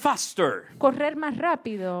run faster. correr más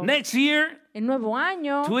rápido. Next year El nuevo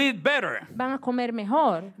año to eat better. van a comer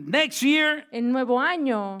mejor. Next year El nuevo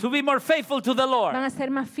año to be more faithful to the van Lord. a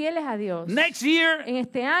ser más fieles a Dios. Next year En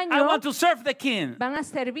este I año want to serve the King. van a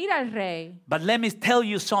servir al Rey. But let me tell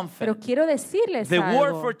you Pero something. quiero decirles The word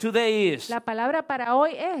algo. for today is, La palabra para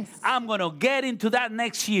hoy es, I'm going to get into that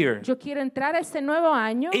next year yo quiero entrar a ese nuevo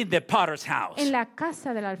año in the potter's house. en la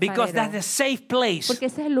casa del Because that's alfarero. a safe place. Porque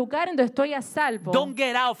ese es el lugar en donde estoy a salvo. Don't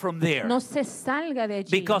get out from there. No se salga de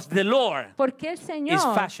allí. Because the Lord Porque el Señor is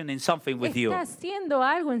fashioning something with you. está haciendo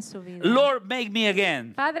algo en su vida. Lord, make me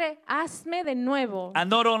again. Padre, hazme de nuevo. And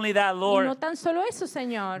not only that, Y no Lord, tan solo eso,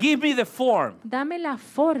 Señor. give me the form. Dame la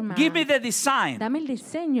forma. Give me the design Dame el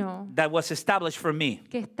diseño that was established for me.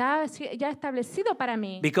 que está ya establecido para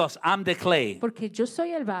mí. Because I'm the clay Porque yo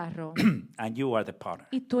soy el barro and you are the potter.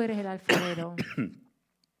 y tú eres el alfarero.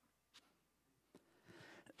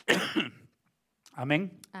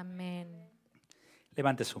 Amén. Amén.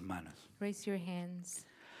 Levante sus manos. Raise your hands.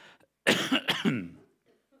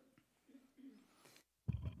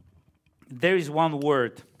 There is one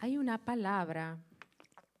word. Hay una palabra.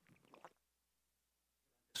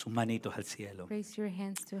 Sus manitos al cielo. Raise your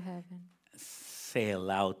hands to heaven. Say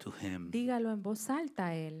aloud to him, Dígalo en voz alta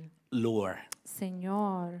a Él. Lord,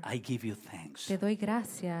 Señor, I give you thanks te doy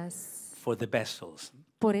gracias for the vessels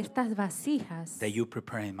por estas vasijas that you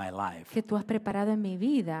prepare in my life que tú has preparado en mi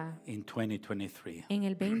vida in 2023. en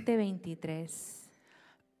el 2023.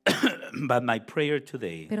 But my prayer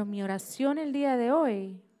today Pero mi oración el día de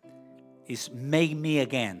hoy is make me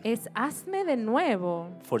again es hazme de nuevo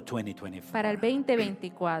for 2024. para el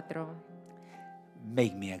 2024.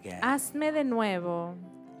 Make me again. Hazme de nuevo.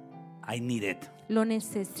 I need it. Lo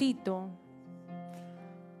necesito.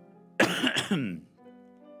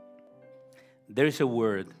 There is a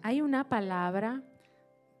word Hay una palabra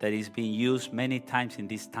that is being used many times in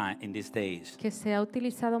these days. que se ha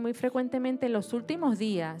utilizado muy frecuentemente en los últimos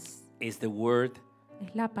días. Is the word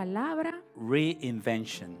Es la palabra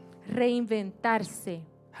reinvention. reinventarse.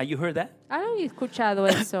 Have you heard that? ¿Han escuchado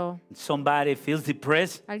eso? Somebody feels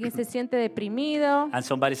depressed Alguien se siente deprimido and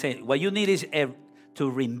somebody says, what you need is to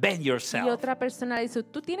reinvent y yourself. otra persona le dice,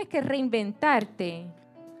 tú tienes que reinventarte.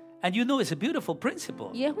 And you know it's a beautiful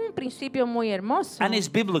principle. Y es un principio muy hermoso And it's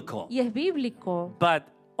biblical. y es bíblico. But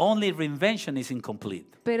only reinvention is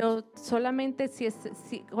incomplete. Pero solamente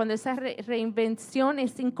cuando esa reinvención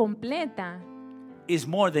es incompleta. It's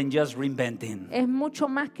more than just reinventing. Es mucho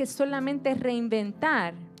más que solamente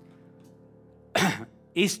reinventar.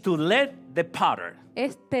 It's to let the potter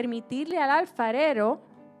Es permitirle al alfarero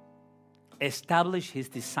establish his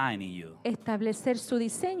design in you. establecer su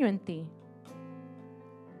diseño en ti.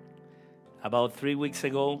 About 3 weeks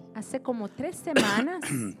ago, Hace como 3 semanas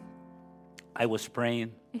I was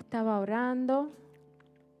praying estaba orando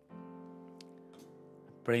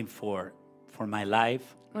for my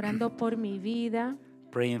life, orando por mi vida,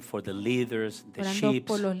 praying for the leaders, the orando sheep,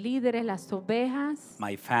 por los líderes, las ovejas,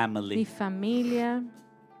 my mi family. familia.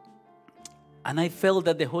 And I felt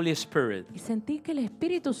that the Holy Spirit Y sentí que el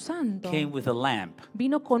Espíritu Santo came with a lamp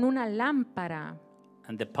vino con una lámpara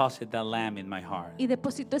and deposited that lamp in my heart. y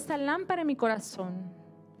depositó esa lámpara en mi corazón.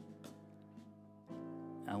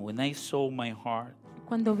 And when I saw my heart,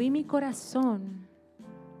 Cuando vi mi corazón,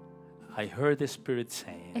 I heard the Spirit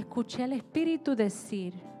saying, escuché al Espíritu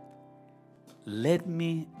decir, let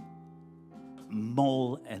me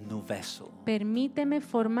mold a new vessel permíteme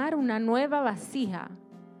formar una nueva vasija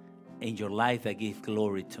in your life that gives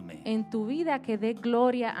glory to me. en tu vida que dé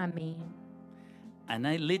gloria a mí. And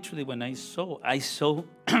I literally, when I saw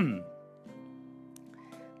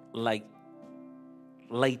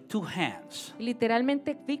like two hands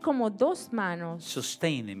Literalmente vi como 2 manos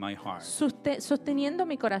sustaining my heart. sosteniendo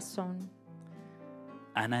mi corazón.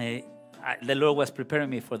 And the Lord was preparing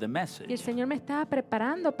me for the Y el message. Señor me estaba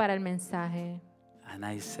preparando para el mensaje. And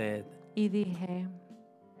I said, Y dije,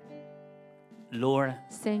 Lord,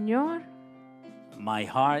 Señor, my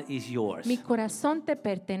heart is yours. mi corazón te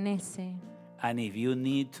pertenece. And if you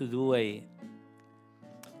need to do a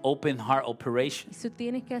open heart operation, Y si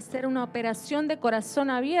tienes que hacer una operación de corazón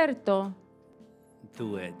abierto,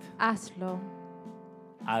 do it. hazlo.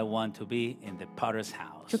 I want to be in the potter's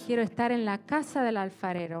house. Yo quiero estar en la casa del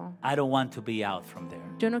alfarero. I don't want to be out from there.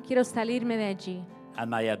 Yo no quiero salirme de allí.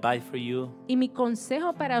 And my advice for you, Y mi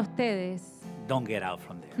consejo para ustedes, don't get out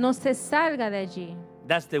from there. no se salga de allí.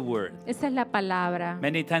 That's the word. Esa es la palabra.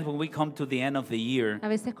 Many times when we come to the end of the year A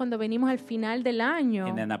veces cuando venimos al final del año,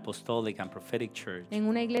 in an apostolic and prophetic church, en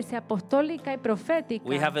una iglesia apostólica y profética,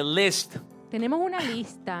 we have a list tenemos una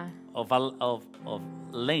lista, of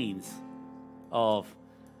lanes,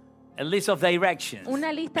 a list of directions.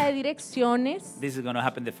 una lista de direcciones. This is going to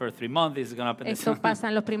happen the first 3 months. This is going to happen the Esto pasa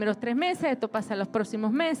en los primeros 3 meses, esto pasa en los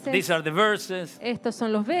próximos meses. These are the verses. Estos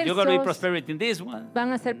son los You're going to be versos. prosperity in this one.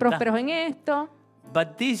 Van a ser prósperos en esto.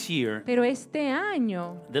 But this year, Pero este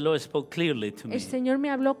año, the Lord spoke clearly to me el Señor me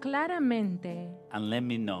habló claramente and let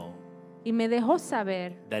me know y me dejó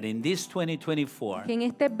saber that in this 2024, que en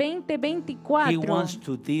este He 2024, wants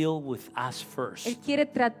to deal with us Él first, quiere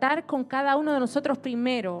tratar con cada uno de nosotros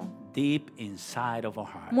primero, deep inside of our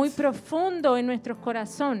hearts. muy profundo en nuestros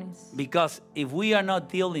corazones. Because if we are not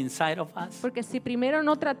dealing inside of us, Porque si primero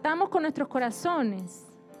no tratamos con nuestros corazones,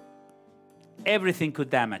 everything could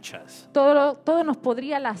damage us. todo nos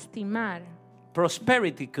podría lastimar.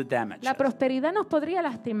 Prosperity could damage La us. prosperidad nos podría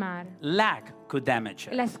lastimar. Lack could damage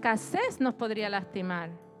La us. escasez nos podría lastimar.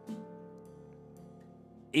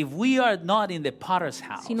 If we are not in the potter's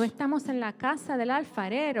house, Si no estamos en la casa del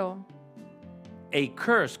alfarero, a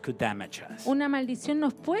curse could damage us. una maldición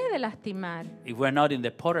nos puede lastimar. If we're not in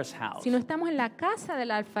the potter's house, Si no estamos en la casa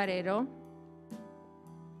del alfarero,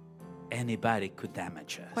 anybody could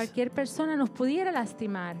damage us. cualquier persona nos pudiera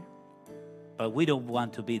lastimar. But we don't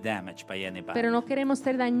want to be damaged by anybody. Pero no queremos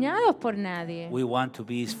ser dañados por nadie. We want to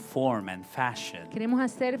be formed and fashioned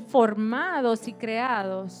Queremos ser formados y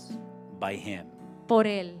creados by Him. por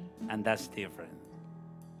Él. And that's different.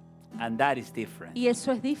 And that is different. Y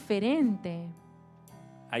eso es diferente.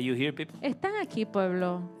 Are you here, people? ¿Están aquí,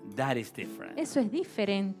 pueblo? That is different. Eso es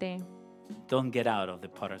diferente. Don't get out of the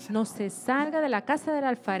potter's No house. se salga de la casa del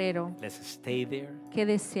alfarero. Let's stay there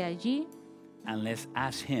Quédese allí and let's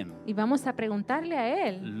ask Him, y vamos a preguntarle a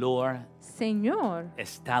Él, Lord, Señor,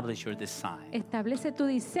 establish your design. establece tu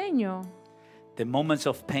diseño. The moments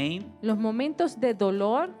of pain, Los momentos de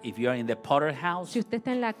dolor, if you are in the potter's house, si usted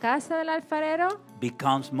está en la casa del alfarero,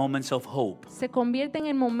 becomes moments of hope, se convierten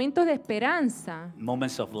en momentos de esperanza.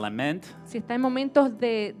 moments of lament, Si está en momentos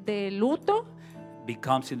de luto,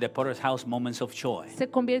 becomes in the potter's house moments of joy. se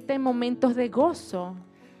convierte en momentos de gozo.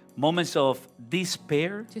 Moments of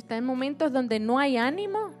despair Si está en momentos donde no hay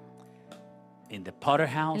ánimo, in the potter's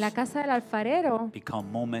house en la casa del alfarero, become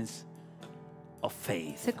moments of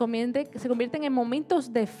faith. se convierten en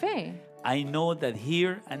momentos de fe. I know that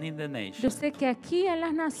here and in the Yo nation sé que aquí en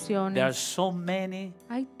las there are naciones so many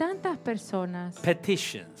hay tantas personas y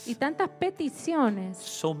petitions, tantas peticiones,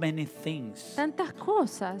 so many things tantas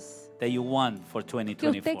cosas that you want for que usted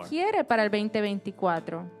 2024. quiere para el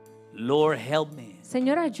 2024. Lord, help me.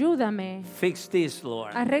 Señor, ayúdame. Fix this,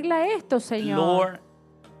 Lord. Arregla esto, Señor. Lord,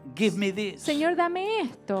 give me this. Señor, dame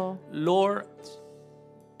esto. Lord,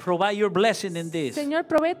 provide your blessing in this. Señor,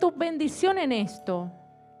 provee tu bendición en esto.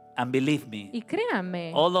 And believe me, Y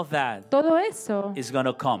créanme, all of that todo eso is going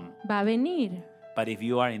to come. va a venir. But if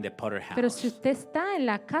you are in the potter Pero si house, usted está en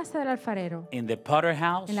la casa del alfarero, in the potter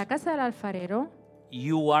house, en la casa del alfarero,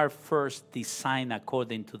 you are first designed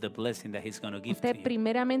according to the blessing that He's going to give to usted you.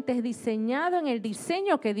 primeramente es diseñado en el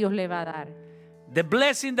diseño que Dios le va a dar. The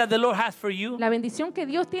blessing that the Lord has for you La bendición que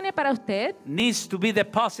Dios tiene para usted needs to be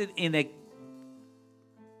deposited in a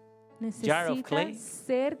jar of necesita clay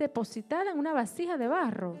ser depositada en una vasija de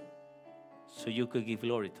barro so you could give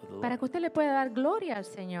glory to the para Lord. que usted le pueda dar gloria al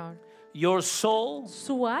Señor. Your soul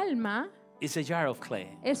Su alma is a jar of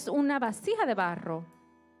clay. es una vasija de barro.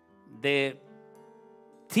 The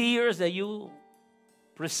tears that you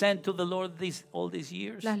present to the Lord all these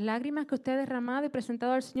years Las lágrimas que usted ha derramado y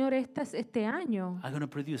presentado al Señor este año are going to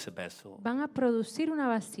produce a vessel. van a producir una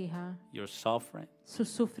vasija. Your suffering, Su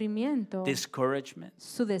sufrimiento, discouragement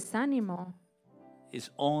su desánimo,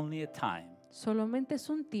 is only a time solamente es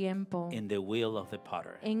un tiempo in the wheel of the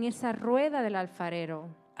potter. en esa rueda del alfarero.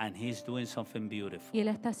 And He's doing something beautiful. Y Él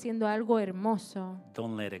está haciendo algo hermoso.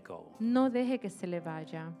 Don't let it go. No deje que se le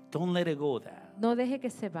vaya. Don't let it go there. No deje que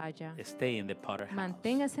se vaya. Stay in the potter house.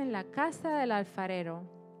 Manténgase en la casa del alfarero.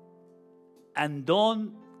 And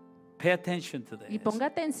don't pay attention to Y this. ponga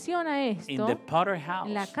atención a In esto. the potter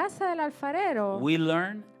En la house, casa del alfarero we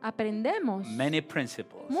learn aprendemos many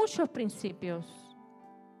principles. muchos principios.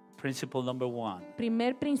 Principle number 1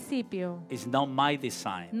 Primer principio. is not my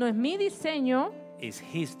design, No es mi diseño, it's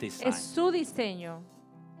His design. es su diseño.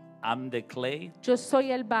 I'm the clay, Yo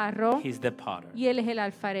soy el barro He's the potter. y Él es el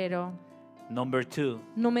alfarero. Number 2,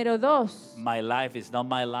 Número 2. my life is not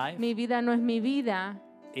my life, Mi vida no es mi vida,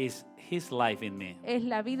 it's His life in me. es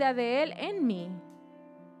la vida de Él en mí.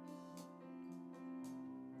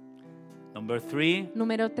 Number 3,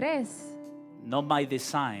 Número 3. not my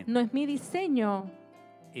design, No es mi diseño,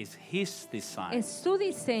 it's His design es su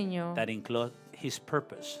diseño that includes His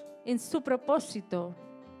purpose. en su propósito.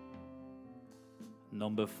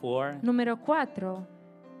 Number 4 Número 4.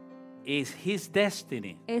 is His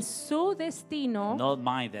destiny, Es su destino, not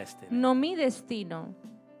my destiny. no mi destino.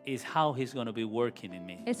 It's how He's going to be working in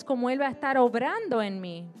me. Es como Él va a estar obrando en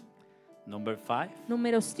mí. Number 5,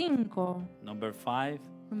 Número 5. number 5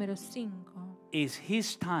 Número 5. is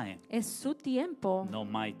His time, Es su tiempo, not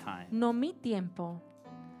my time. no mi tiempo.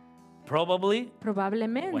 Probably when He's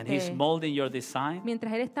Probablemente, molding your design,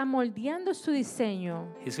 mientras Él está moldeando su diseño,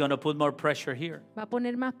 He's going to put more pressure here va a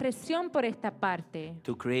poner más presión por esta parte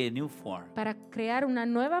to create a new form. para crear una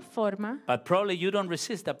nueva forma, But probably you don't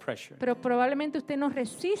resist that pressure pero probablemente usted no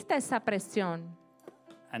resista esa presión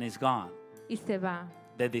and it's gone. y se va.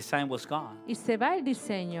 The design was gone. Y se va el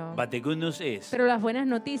diseño. But the good news is Pero las buenas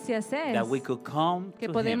noticias that we es could come que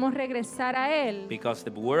to podemos Him regresar a Él because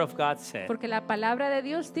the Word of God said porque la palabra de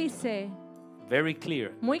Dios dice very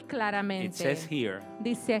clear. muy It claramente, says here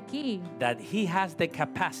dice aquí, that He has the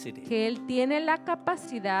capacity que Él tiene la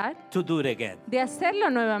capacidad to do it again. de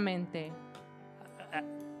hacerlo nuevamente.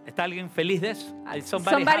 ¿Está alguien feliz de eso? Is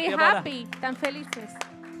Somebody about that? happy, tan felices.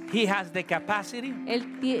 He has the capacity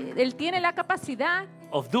Él tiene la capacidad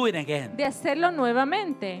of doing again. de hacerlo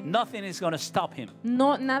nuevamente. Nothing is going to stop him.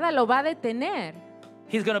 No, nada lo va a detener.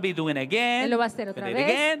 He's going to be doing again. Él lo va a hacer otra do it vez,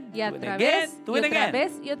 again, y do it otra again, vez, do y it otra again.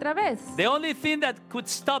 vez, y otra vez. The only thing that could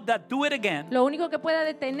stop that do it again Lo único que puede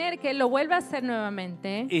detener que él lo vuelva a hacer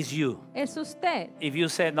nuevamente is you. es usted. If you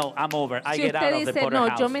say, no, I'm over, I Si get out usted of the dice, potter no,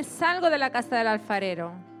 house. yo me salgo de la casa del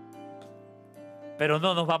alfarero. Pero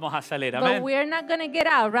no nos vamos a salir, But amén. we're not going to get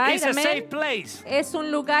out, right? It's a Amen. safe place. Es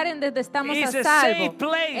un lugar en donde estamos It's a a salvo. safe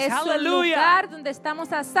place. Es un Hallelujah. lugar donde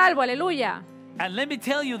estamos a salvo. Aleluya. And let me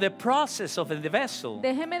tell you the process of the vessel.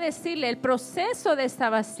 Déjeme decirle, el proceso de esta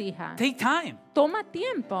vasija Take time. toma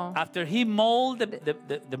tiempo. After he mold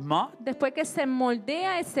the mud, Después que se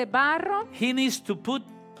moldea ese barro, he needs to put,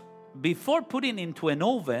 before putting into an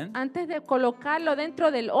oven, antes de colocarlo dentro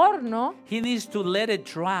del horno, he needs to let it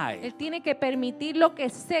dry él tiene que permitirlo que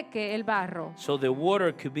seque el barro so the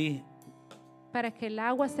water could be, para que el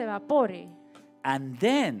agua se evapore. and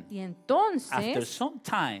then Y after entonces, some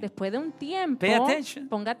time después de un tiempo, Pay attention.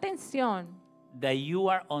 ponga atención, that you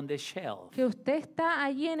are on the shelf que usted está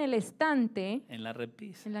allí en el estante, en la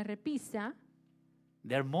repisa. en la repisa.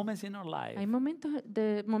 There are moments in our life Hay momentos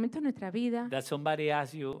en nuestra vida that somebody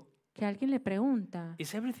asks you, que alguien le pregunta,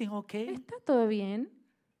 is everything okay? ¿está todo bien?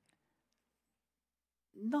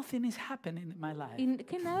 Nothing is happening in my life. Y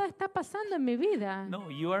que nada está pasando en mi vida. No,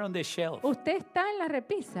 you are on the shelf. Usted está en la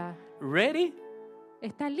repisa, Ready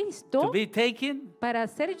está to listo be taken para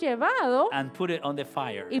ser llevado and put it on the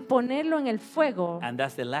fire. y ponerlo en el fuego. And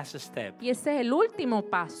that's the last step. Y ese es el último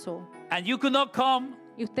paso. And you could not come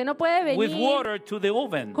Y usted no puede with venir water to the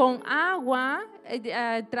oven. con agua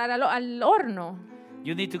a entrar al horno.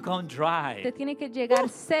 You need to come dry. Usted tiene que llegar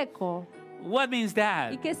seco. What means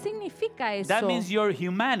that? ¿Y qué significa eso? That means your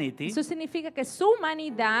humanity Eso significa que su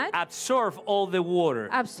humanidad absorb all the water.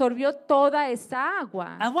 absorbió toda esa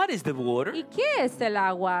agua. And what is the water? ¿Y qué es el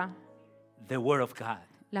agua? The word of God.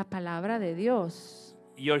 La palabra de Dios.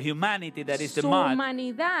 Your humanity, that is the Su mud,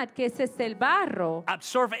 humanidad, que ese es el barro,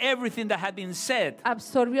 absorb everything that had been said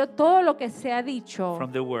absorbió todo lo que se ha dicho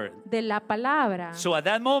from the word. de la palabra. So at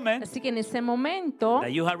that moment Así que en ese momento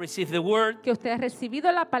that you have received the word, que usted ha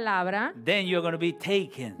recibido la palabra, then you're going to be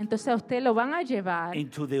taken entonces a usted lo van a llevar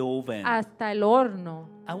into the oven. hasta el horno.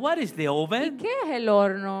 And what is the ¿Y oven? qué es el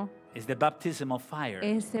horno? It's the baptism of fire,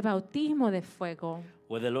 Ese bautismo de fuego,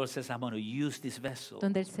 where the Lord says, I'm going to use this vessel,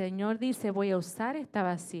 donde el Señor dice, voy a usar esta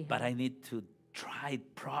vasija, but I need to dry it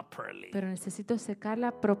properly. pero necesito secarla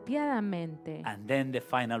apropiadamente. And then the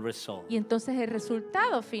final result. Y entonces el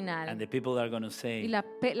resultado And final. the people are going to Y say,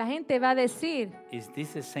 la gente va a decir, is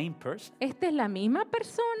this the same person ¿esta es la misma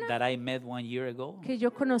persona that I met 1 year ago? que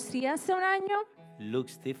yo conocí hace un año?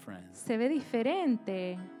 Looks different. Se ve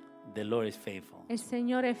diferente. The Lord is faithful. El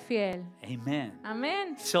Señor es fiel. Amen.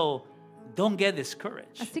 Amén. So don't get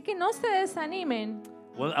discouraged. Así que no se desanimen.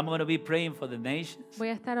 Well, I'm going to be praying for the nations, Voy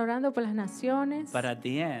a estar orando por las naciones. but at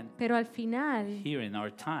the end, Pero al final, here in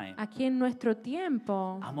our time, aquí en nuestro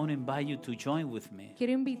tiempo, I'm going to invite you to join with me,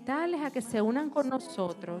 quiero invitarles a que se unan con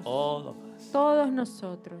nosotros, all of us, todos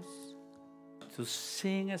nosotros. to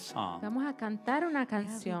sing a song Vamos a cantar una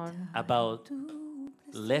canción about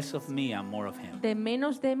less of me and more of Him. de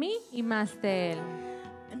menos de mí y más de Él.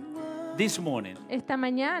 This morning, Esta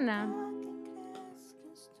mañana,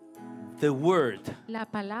 the word la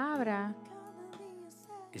palabra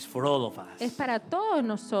is for all of es us. para todos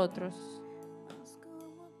nosotros.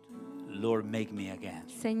 Lord, make me again.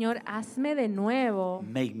 Señor, hazme de nuevo.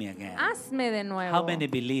 Make me again. Hazme de How nuevo. many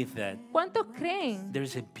believe that ¿Cuántos creen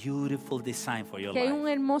there's a beautiful design for your que hay un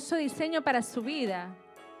life? hermoso diseño para su vida?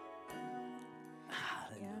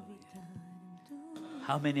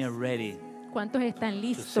 How many are ready? ¿Cuántos están say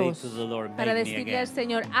listos to the Lord, para "Make me decirle al again"?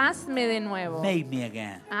 Señor, hazme de nuevo? Make me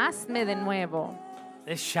again. Hazme de nuevo.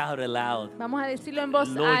 Let's shout aloud. Vamos a decirlo en voz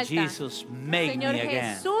Lord alta. Jesus, make Señor me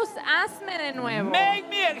again. Jesús, hazme de nuevo. Make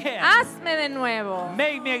me again. Hazme de nuevo.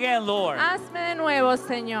 Make me again, Lord. Hazme de nuevo,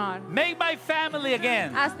 Señor. Make my family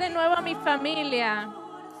again. Haz de nuevo a mi familia.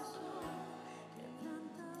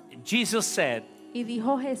 Jesus said, Y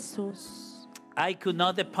dijo Jesús, I could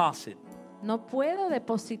not deposit no puedo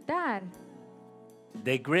depositar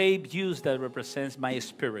the grape juice that represents my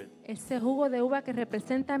spirit ese jugo de uva que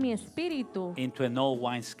representa mi espíritu into an old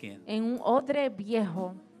wineskin, en un odre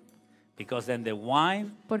viejo. because then the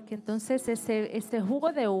wine Porque entonces ese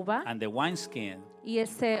jugo de uva and the wineskin y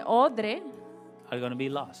ese odre are going to be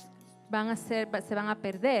lost. se van a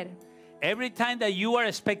perder. Every time that you are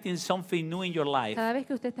expecting something new in your life Cada vez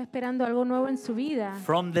que usted está esperando algo nuevo en su vida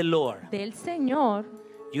from the Lord, del Señor,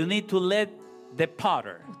 you need to let the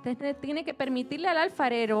potter Usted tiene que permitirle al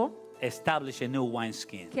alfarero establish a new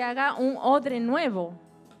wineskin. que haga un odre nuevo.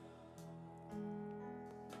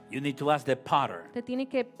 You need to ask the potter, Usted tiene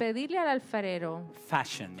que pedirle al alfarero,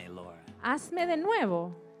 fashion me, Lord. hazme de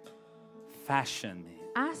nuevo, Fashion me.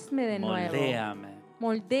 hazme de nuevo, Moldéame.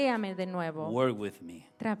 moldéame de nuevo, Work with me.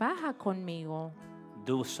 trabaja conmigo,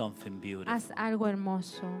 Do something beautiful. haz algo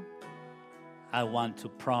hermoso. I want to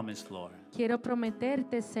promise, Lord, Quiero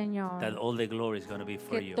prometerte, that Señor, all the glory is going to be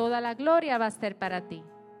for que you. toda la gloria va a ser para ti.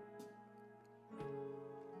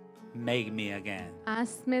 Make me again.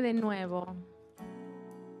 Hazme de nuevo.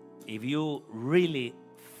 If you really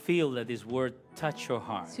feel that this word touch your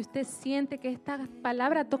heart, Si usted siente que esta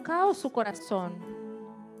palabra ha tocado su corazón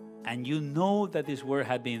and you know that this word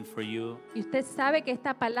had been for you, y usted sabe que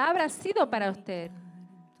esta palabra ha sido para usted,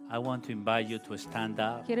 I want to invite you to stand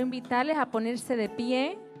up quiero invitarles a ponerse de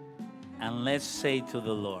pie and let's say to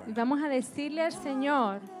the y Lord, vamos a decirle al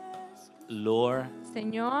Señor, Lord,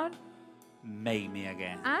 Señor, make me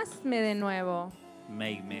again. hazme de nuevo,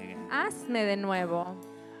 Make me again. hazme de nuevo.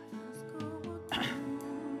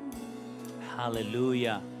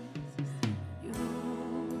 Hallelujah.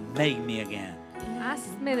 Make me again.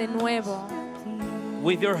 Hazme de nuevo.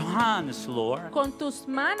 With your hands, Lord, Con tus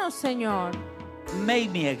manos, Señor, make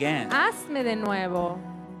me again. hazme de nuevo.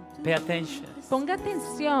 Pay attention. Ponga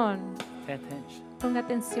atención, Pay attention. ponga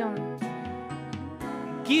atención.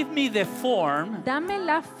 Give me the form Dame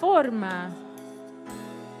la forma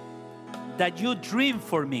that you dream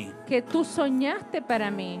for me. que tú soñaste para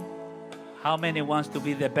mí. How many wants to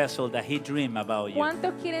be the vessel that he dreamed about you?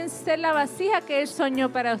 ¿Cuántos quieren ser la vasija que Él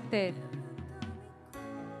soñó para usted?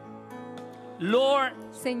 Lord,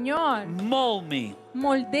 Señor, mold me.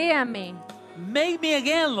 moldéame. Make me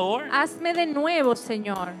again, Lord. Hazme de nuevo,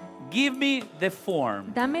 Señor. Give me the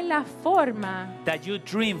form Dame la forma that you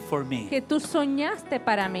dream for me. que tú soñaste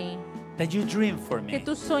para mí. That you dream for Que me.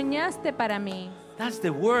 tú soñaste para mí. That's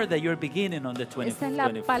the word that you're beginning on the Esa es la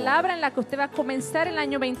 2024. palabra en la que usted va a comenzar el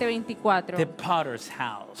año 2024. The potter's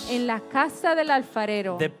house. En la casa del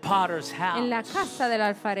alfarero. The potter's En la house. casa del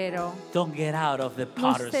alfarero. Don't get out of the No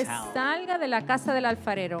potter's se house. salga de la casa del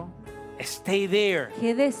alfarero. Stay there.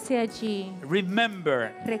 Quédese allí.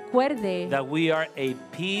 Remember Recuerde that we are a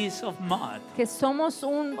piece of mud. que somos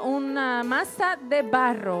una masa de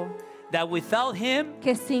barro. That without him,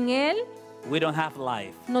 Que sin Él we don't have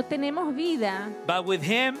life. no tenemos vida. But with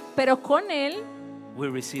him, Pero con Él we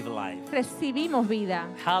receive life. recibimos vida.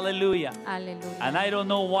 Hallelujah. Aleluya. And I don't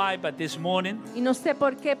know why, but this morning, Y no sé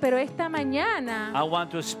por qué, pero esta I mañana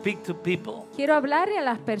want to speak to people quiero hablarle a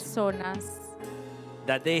las personas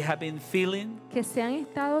that they have been feeling que se han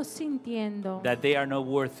estado sintiendo that they are not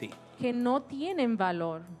worthy. que no tienen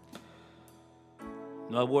valor.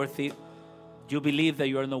 Not worthy. You believe that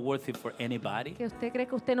you are not worthy for anybody? Que usted cree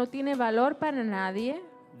que usted no tiene valor para nadie.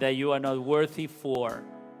 That you are not worthy for...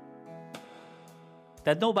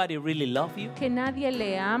 That nobody really love you? Que nadie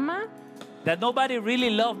le ama. That nobody really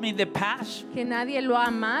loved me in the past? Que nadie lo ha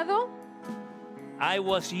amado. I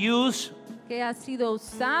was used. Que ha sido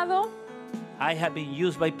usado. I have been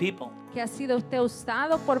used by people. Que ha sido usted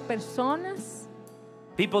usado por personas.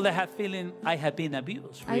 People that have feeling I have been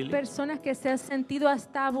abused, Hay really. personas que se han sentido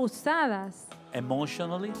hasta abusadas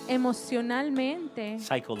Emotionally, emocionalmente,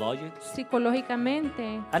 psychologically.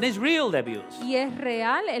 psicológicamente. And it's real, the abuse. Y es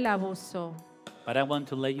real el abuso. But I want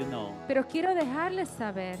to let you know Pero quiero dejarles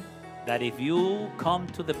saber that if you come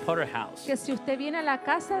to the potter house, que si usted viene a la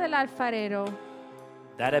casa del alfarero,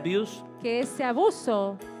 that abuse que ese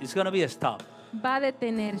abuso is going to be a stop va a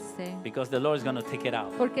detenerse. because the Lord is going to take it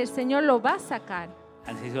out Porque el Señor lo va a sacar.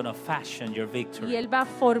 and He's going to fashion your Y victory. Él va a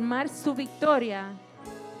formar su victoria.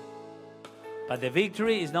 But the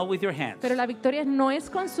victory is not with your hands. Pero la victoria no es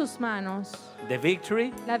con sus manos. The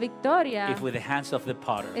victory La victoria is with the hands of the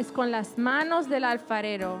potter. es con las manos del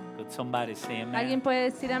alfarero. Could somebody say ¿Alguien amen? puede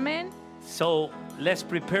decir amén? So let's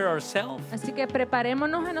prepare ourselves Así que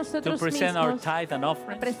preparémonos a to nosotros present our mismos tithe and a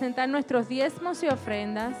offerings. presentar nuestros diezmos y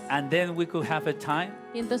ofrendas. And then we could have a time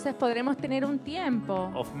Y entonces podremos tener un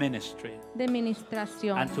tiempo of ministry de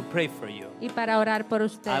ministración and to pray for you. y para orar por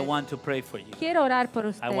usted. I want to pray for you. Quiero orar por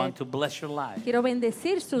I want usted. to bless your life Quiero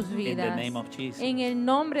bendecir sus in the vidas name of Jesus. en el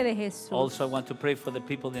nombre de Jesús. Also, I want to pray for the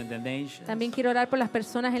people in the nations. También quiero orar por las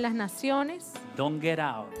personas en las naciones. Don't get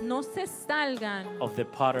out No se salgan of the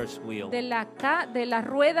potter's wheel. de la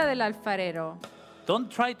rueda del alfarero. Don't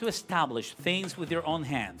try to establish things with your own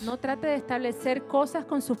hands. No trate de establecer cosas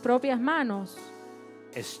con sus propias manos.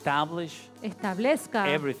 Establish Establezca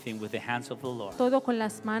everything with the hands of the Lord. todo con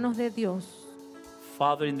las manos de Dios.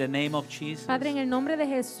 Father, in the name of Jesus, Padre, en el nombre de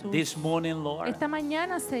Jesús, this morning, Lord, esta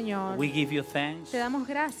mañana, Señor, we give you thanks, te damos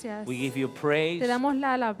gracias, we give you praise, te damos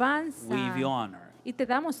la alabanza we give you honor. y te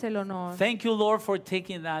damos el honor. Thank you, Lord, for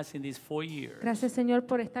taking us in these 4 years. Gracias, Señor,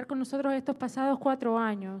 por estar con nosotros estos pasados 4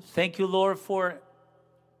 años. Thank you, Lord, for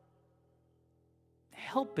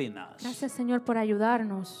helping us. Gracias, Señor, por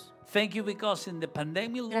ayudarnos. Thank you because in the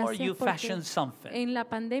pandemic, Lord, you Gracias porque fashioned something. en la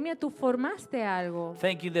pandemia tú formaste algo.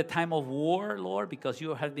 Thank you in the time of war, Lord, because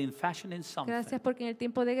you have been fashioning something. Gracias porque en el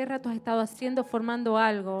tiempo de guerra tú has estado haciendo, formando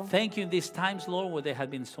algo. Thank you in these times, Lord, where there have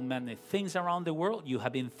been so many things around the world, you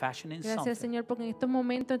have been fashioning Gracias, something. Señor, porque en estos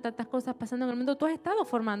momentos, en tantas cosas pasando en el mundo, tú has estado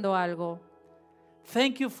formando algo.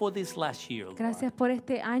 Thank you for this last year, Lord. Gracias por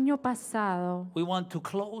este año pasado. We want to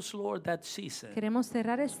close, Lord, that season, Queremos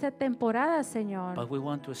cerrar esta temporada, Señor, but we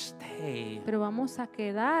want to stay pero vamos a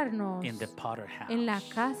quedarnos in the potter house. en la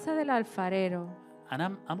casa del alfarero. And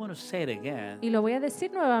I'm going to say it again. Y lo voy a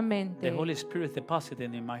decir The nuevamente. Holy Spirit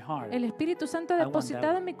deposited in my heart. El Espíritu Santo ha want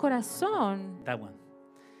depositado that en mi corazón. That one.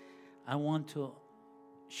 I want to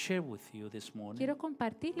share with you this morning. Quiero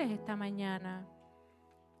compartirles esta mañana.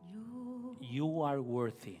 You are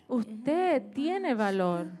worthy Usted tiene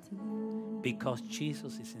valor because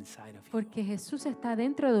Jesus is inside of you. porque Jesús está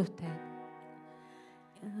dentro de usted.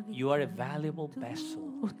 You are a valuable vessel.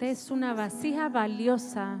 Usted es una vasija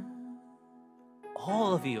valiosa.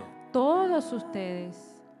 All of you, Todos ustedes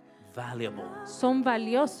valuable. son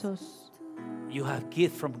valiosos. You have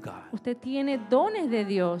gift from God. Usted tiene dones de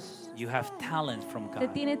Dios. You have talent from Usted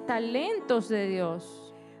God. tiene talentos de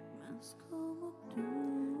Dios.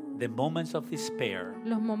 The moments of despair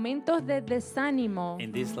Los momentos de desánimo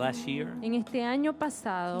in this last year en este año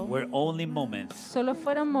pasado were only moments solo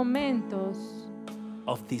fueron momentos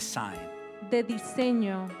of design de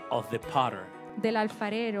diseño of the potter del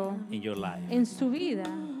alfarero in your life. en su vida.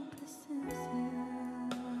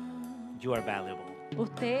 You are valuable.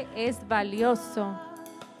 Usted es valioso.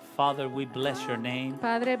 Father, we bless your name.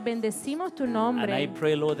 Padre, bendecimos tu And I nombre.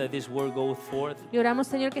 pray, Lord, that this word goes forth. Y oramos,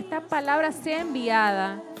 Señor, que esta palabra sea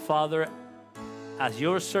enviada. Father, as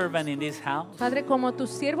your servant in this house, Padre, como tu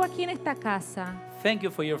siervo aquí en esta casa. thank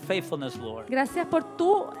you for your faithfulness, Lord. Gracias por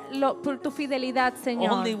tu fidelidad,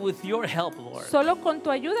 Señor. Only with your help, Lord, Solo con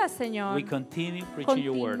tu ayuda, Señor, we continue preaching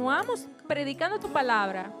your word. continuamos predicando tu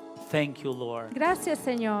palabra. Thank you, Lord, Gracias,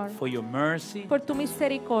 Señor, for your mercy. por tu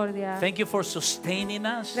misericordia. Thank you for sustaining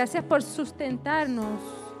us. Gracias por sustentarnos.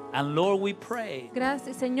 And Lord, we pray,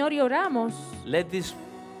 Gracias, Señor, y oramos let this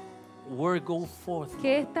word go forth.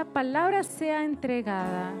 que esta palabra sea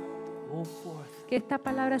entregada, Go forth. que esta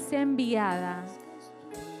palabra sea enviada.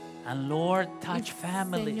 And Lord, Y, touch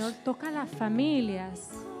families. Señor, toca a las familias.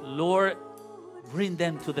 Lord, bring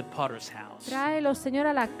them to the potter's house. Tráelos, Señor,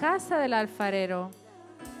 a la casa del alfarero.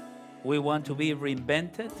 We want to be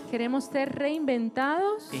reinvented Queremos ser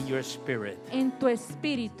reinventados in your spirit, en tu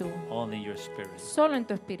espíritu, only in your spirit. solo en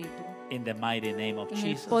tu espíritu. In the mighty name of En el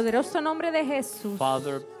Jesus. poderoso nombre de Jesús,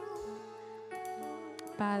 Father,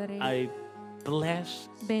 Padre, I bless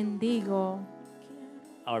bendigo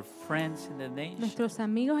our friends in the nation, nuestros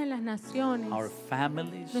amigos en las naciones, our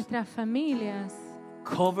families. nuestras familias.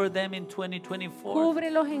 Cover them in 2024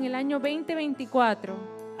 Cúbrelos en el año 2024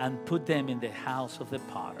 and put them in the house of the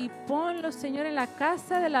potter. y ponlos, Señor, en la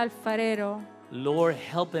casa del alfarero. Lord,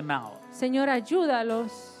 help them out Señor,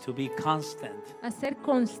 ayúdalos to be constant a ser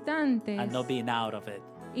constantes and not being out of it.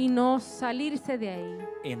 y no salirse de ahí.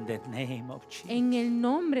 In the name of Jesus. En el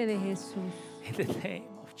nombre de Jesús. In the name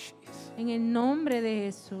of Jesus. En el nombre de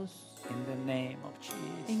Jesús. In the name of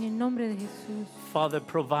En Jesus. el nombre de Jesús. Father,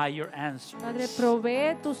 provide your answers. Padre,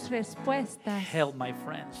 provee tus respuestas. Help my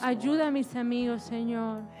friends. Lord. Ayuda a mis amigos,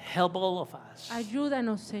 Señor. Help all of us.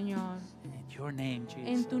 Ayúdanos, Señor. In your name,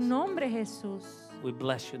 En tu Jesus. nombre, Jesús. We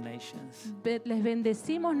bless your nations. Les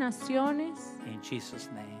bendecimos naciones. In Jesus'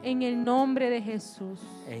 name. En el nombre de Jesús.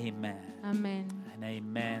 Amen. Amén. And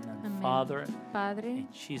amen. And Amén. Father, Padre, in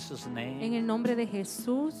Jesus' en name, el nombre de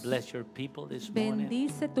Jesús, bless your people this morning.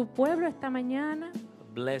 bendice tu pueblo esta mañana.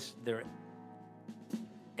 Bless their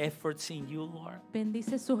efforts in you, Lord.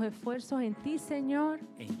 Bendice sus esfuerzos en ti, Señor.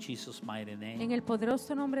 In Jesus' mighty En name. el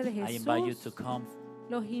poderoso nombre de I invite you to Jesús, come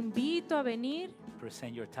los invito a venir,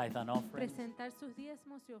 present your tithe and offering. presentar sus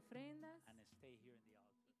diezmos y ofrendas.